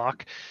weather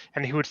block,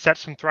 and he would set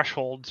some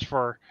thresholds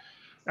for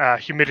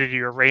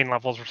humidity or rain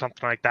levels or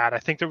something like that. I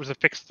think there was a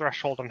fixed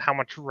threshold on how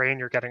much rain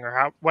you're getting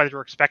or whether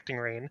you're expecting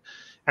rain.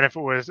 And if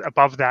it was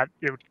above that,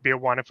 it would be a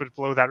 1. If it was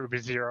below that, it would be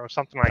 0,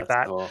 something like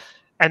that. Cool.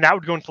 And that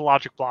would go into the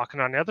logic block.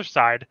 And on the other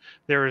side,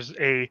 there is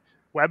a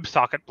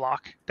WebSocket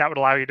block that would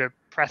allow you to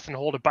press and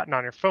hold a button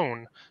on your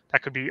phone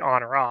that could be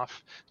on or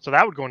off. So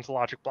that would go into the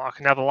logic block.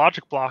 And now the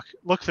logic block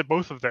looks at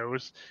both of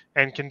those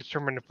and can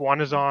determine if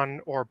one is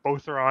on or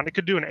both are on. It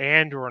could do an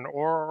and or an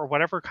or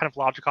whatever kind of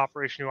logic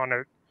operation you want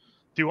to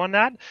do on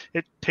that.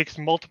 It takes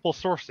multiple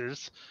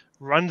sources,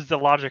 runs the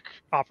logic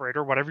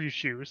operator, whatever you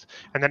choose,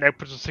 and then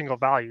outputs a single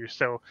value.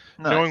 So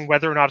knowing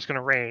whether or not it's going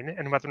to rain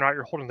and whether or not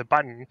you're holding the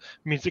button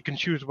means it can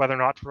choose whether or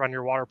not to run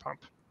your water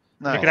pump.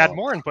 You could add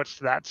more inputs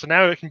to that. So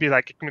now it can be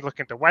looking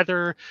at the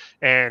weather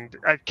and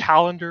a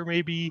calendar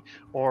maybe,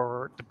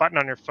 or the button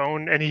on your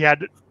phone. And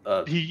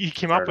he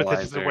came up with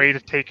this as a way to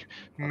take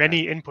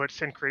many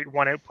inputs and create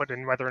one output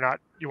in whether or not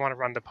you want to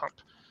run the pump.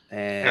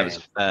 And that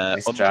was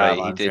nice Andre. job,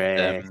 He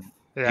Andre.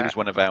 did. He was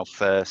one of our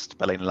first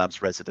Balena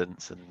Labs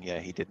residents, and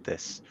he did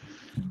this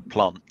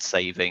plant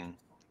saving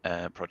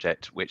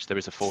project, which there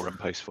is a forum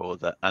post for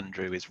that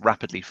Andrew is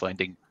rapidly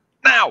finding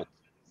now.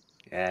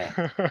 Yeah.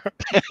 Sorry,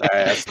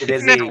 I was too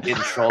busy getting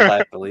trolled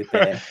by Felipe.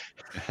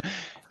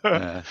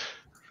 Yeah,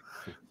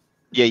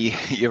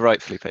 you're right,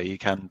 Felipe. You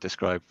can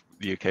describe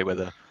the UK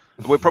weather.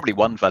 We're probably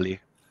one value,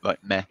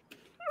 like meh.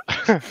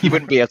 You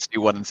wouldn't be able to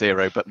do 1 and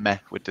 0, but meh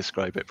would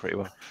describe it pretty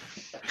well.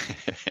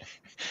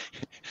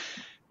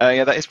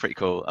 Yeah, that is pretty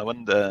cool. I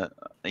wonder.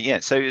 Yeah,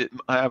 so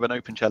I have an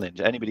open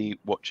challenge. Anybody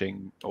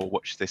watching or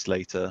watch this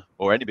later,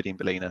 or anybody in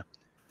Balena,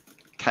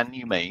 can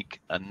you make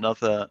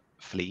another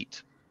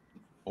fleet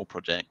or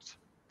project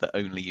that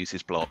only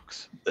uses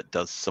blocks that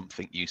does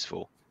something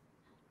useful,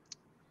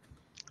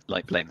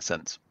 like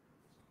balenaSound?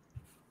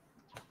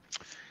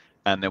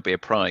 And there'll be a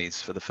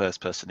prize for the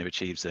first person who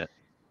achieves it.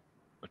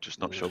 I'm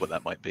just not sure what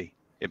that might be.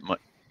 It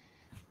might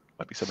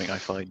be something I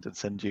find and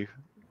send you.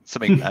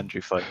 Something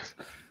Andrew finds.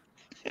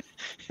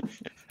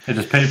 Yeah,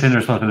 just pin the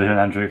responsibility on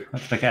Andrew.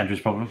 Let's make it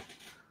Andrew's problem.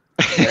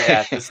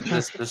 Yeah,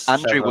 this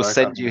Andrew will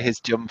send you his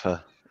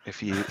jumper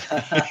if you.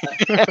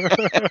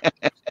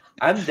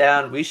 I'm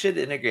down. We should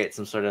integrate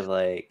some sort of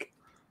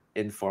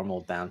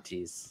informal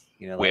bounties.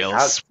 We'll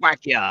swag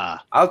ya.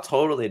 I'll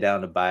totally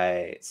down to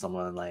buy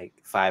someone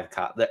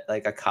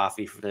a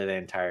coffee for the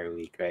entire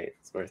week, right?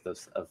 It's worth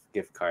of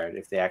gift card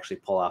if they actually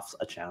pull off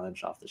a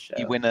challenge off the show.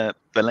 You win a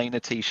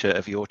Balena t-shirt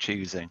of your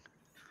choosing.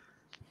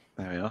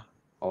 There we are.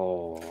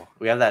 Oh,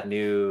 we have that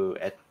new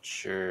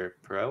Etcher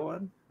Pro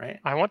one, right?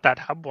 I want that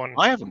hub one.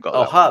 I haven't got.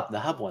 Oh, hub. The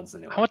hub one's the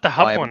new one. I want the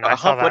hub one. I haven't got a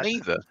hub one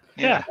either.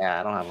 Yeah. Yeah,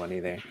 I don't have one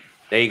either.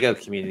 There you go,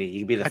 community. You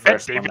can be the I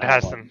first. bet David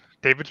has them.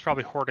 David's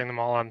probably hoarding them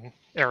all on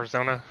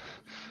Arizona.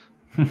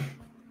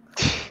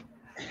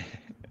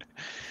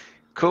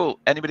 Cool.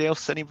 Anybody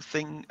else?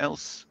 Anything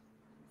else?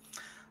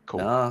 Cool.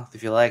 No,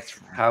 if you like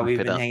how Wrap we've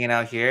it been up. hanging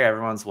out here,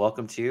 everyone's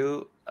welcome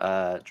to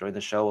join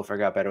the show. We'll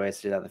figure out better ways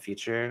to do that in the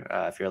future.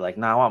 If you're like,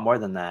 no, I want more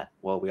than that.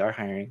 Well, we are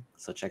hiring.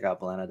 So check out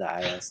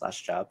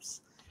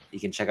balena.io/jobs. You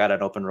can check out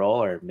an open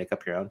role or make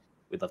up your own.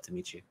 We'd love to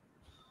meet you.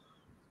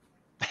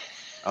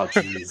 Oh,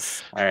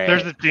 jeez. All right.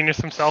 There's the genius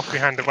himself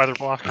behind the weather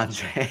block.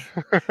 Andre,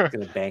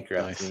 gonna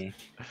bankrupt Nice. me.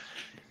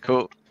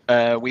 Cool.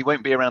 We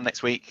won't be around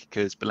next week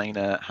because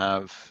Balena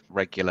have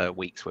regular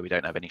weeks where we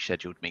don't have any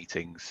scheduled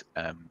meetings.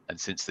 And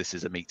since this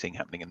is a meeting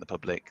happening in the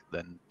public,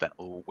 then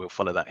we'll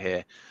follow that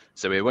here.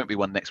 So it won't be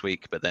one next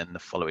week, but then the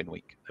following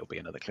week there'll be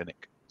another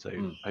clinic. So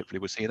hopefully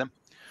we'll see you then.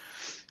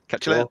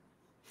 Catch you later. Cool.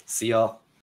 See y'all.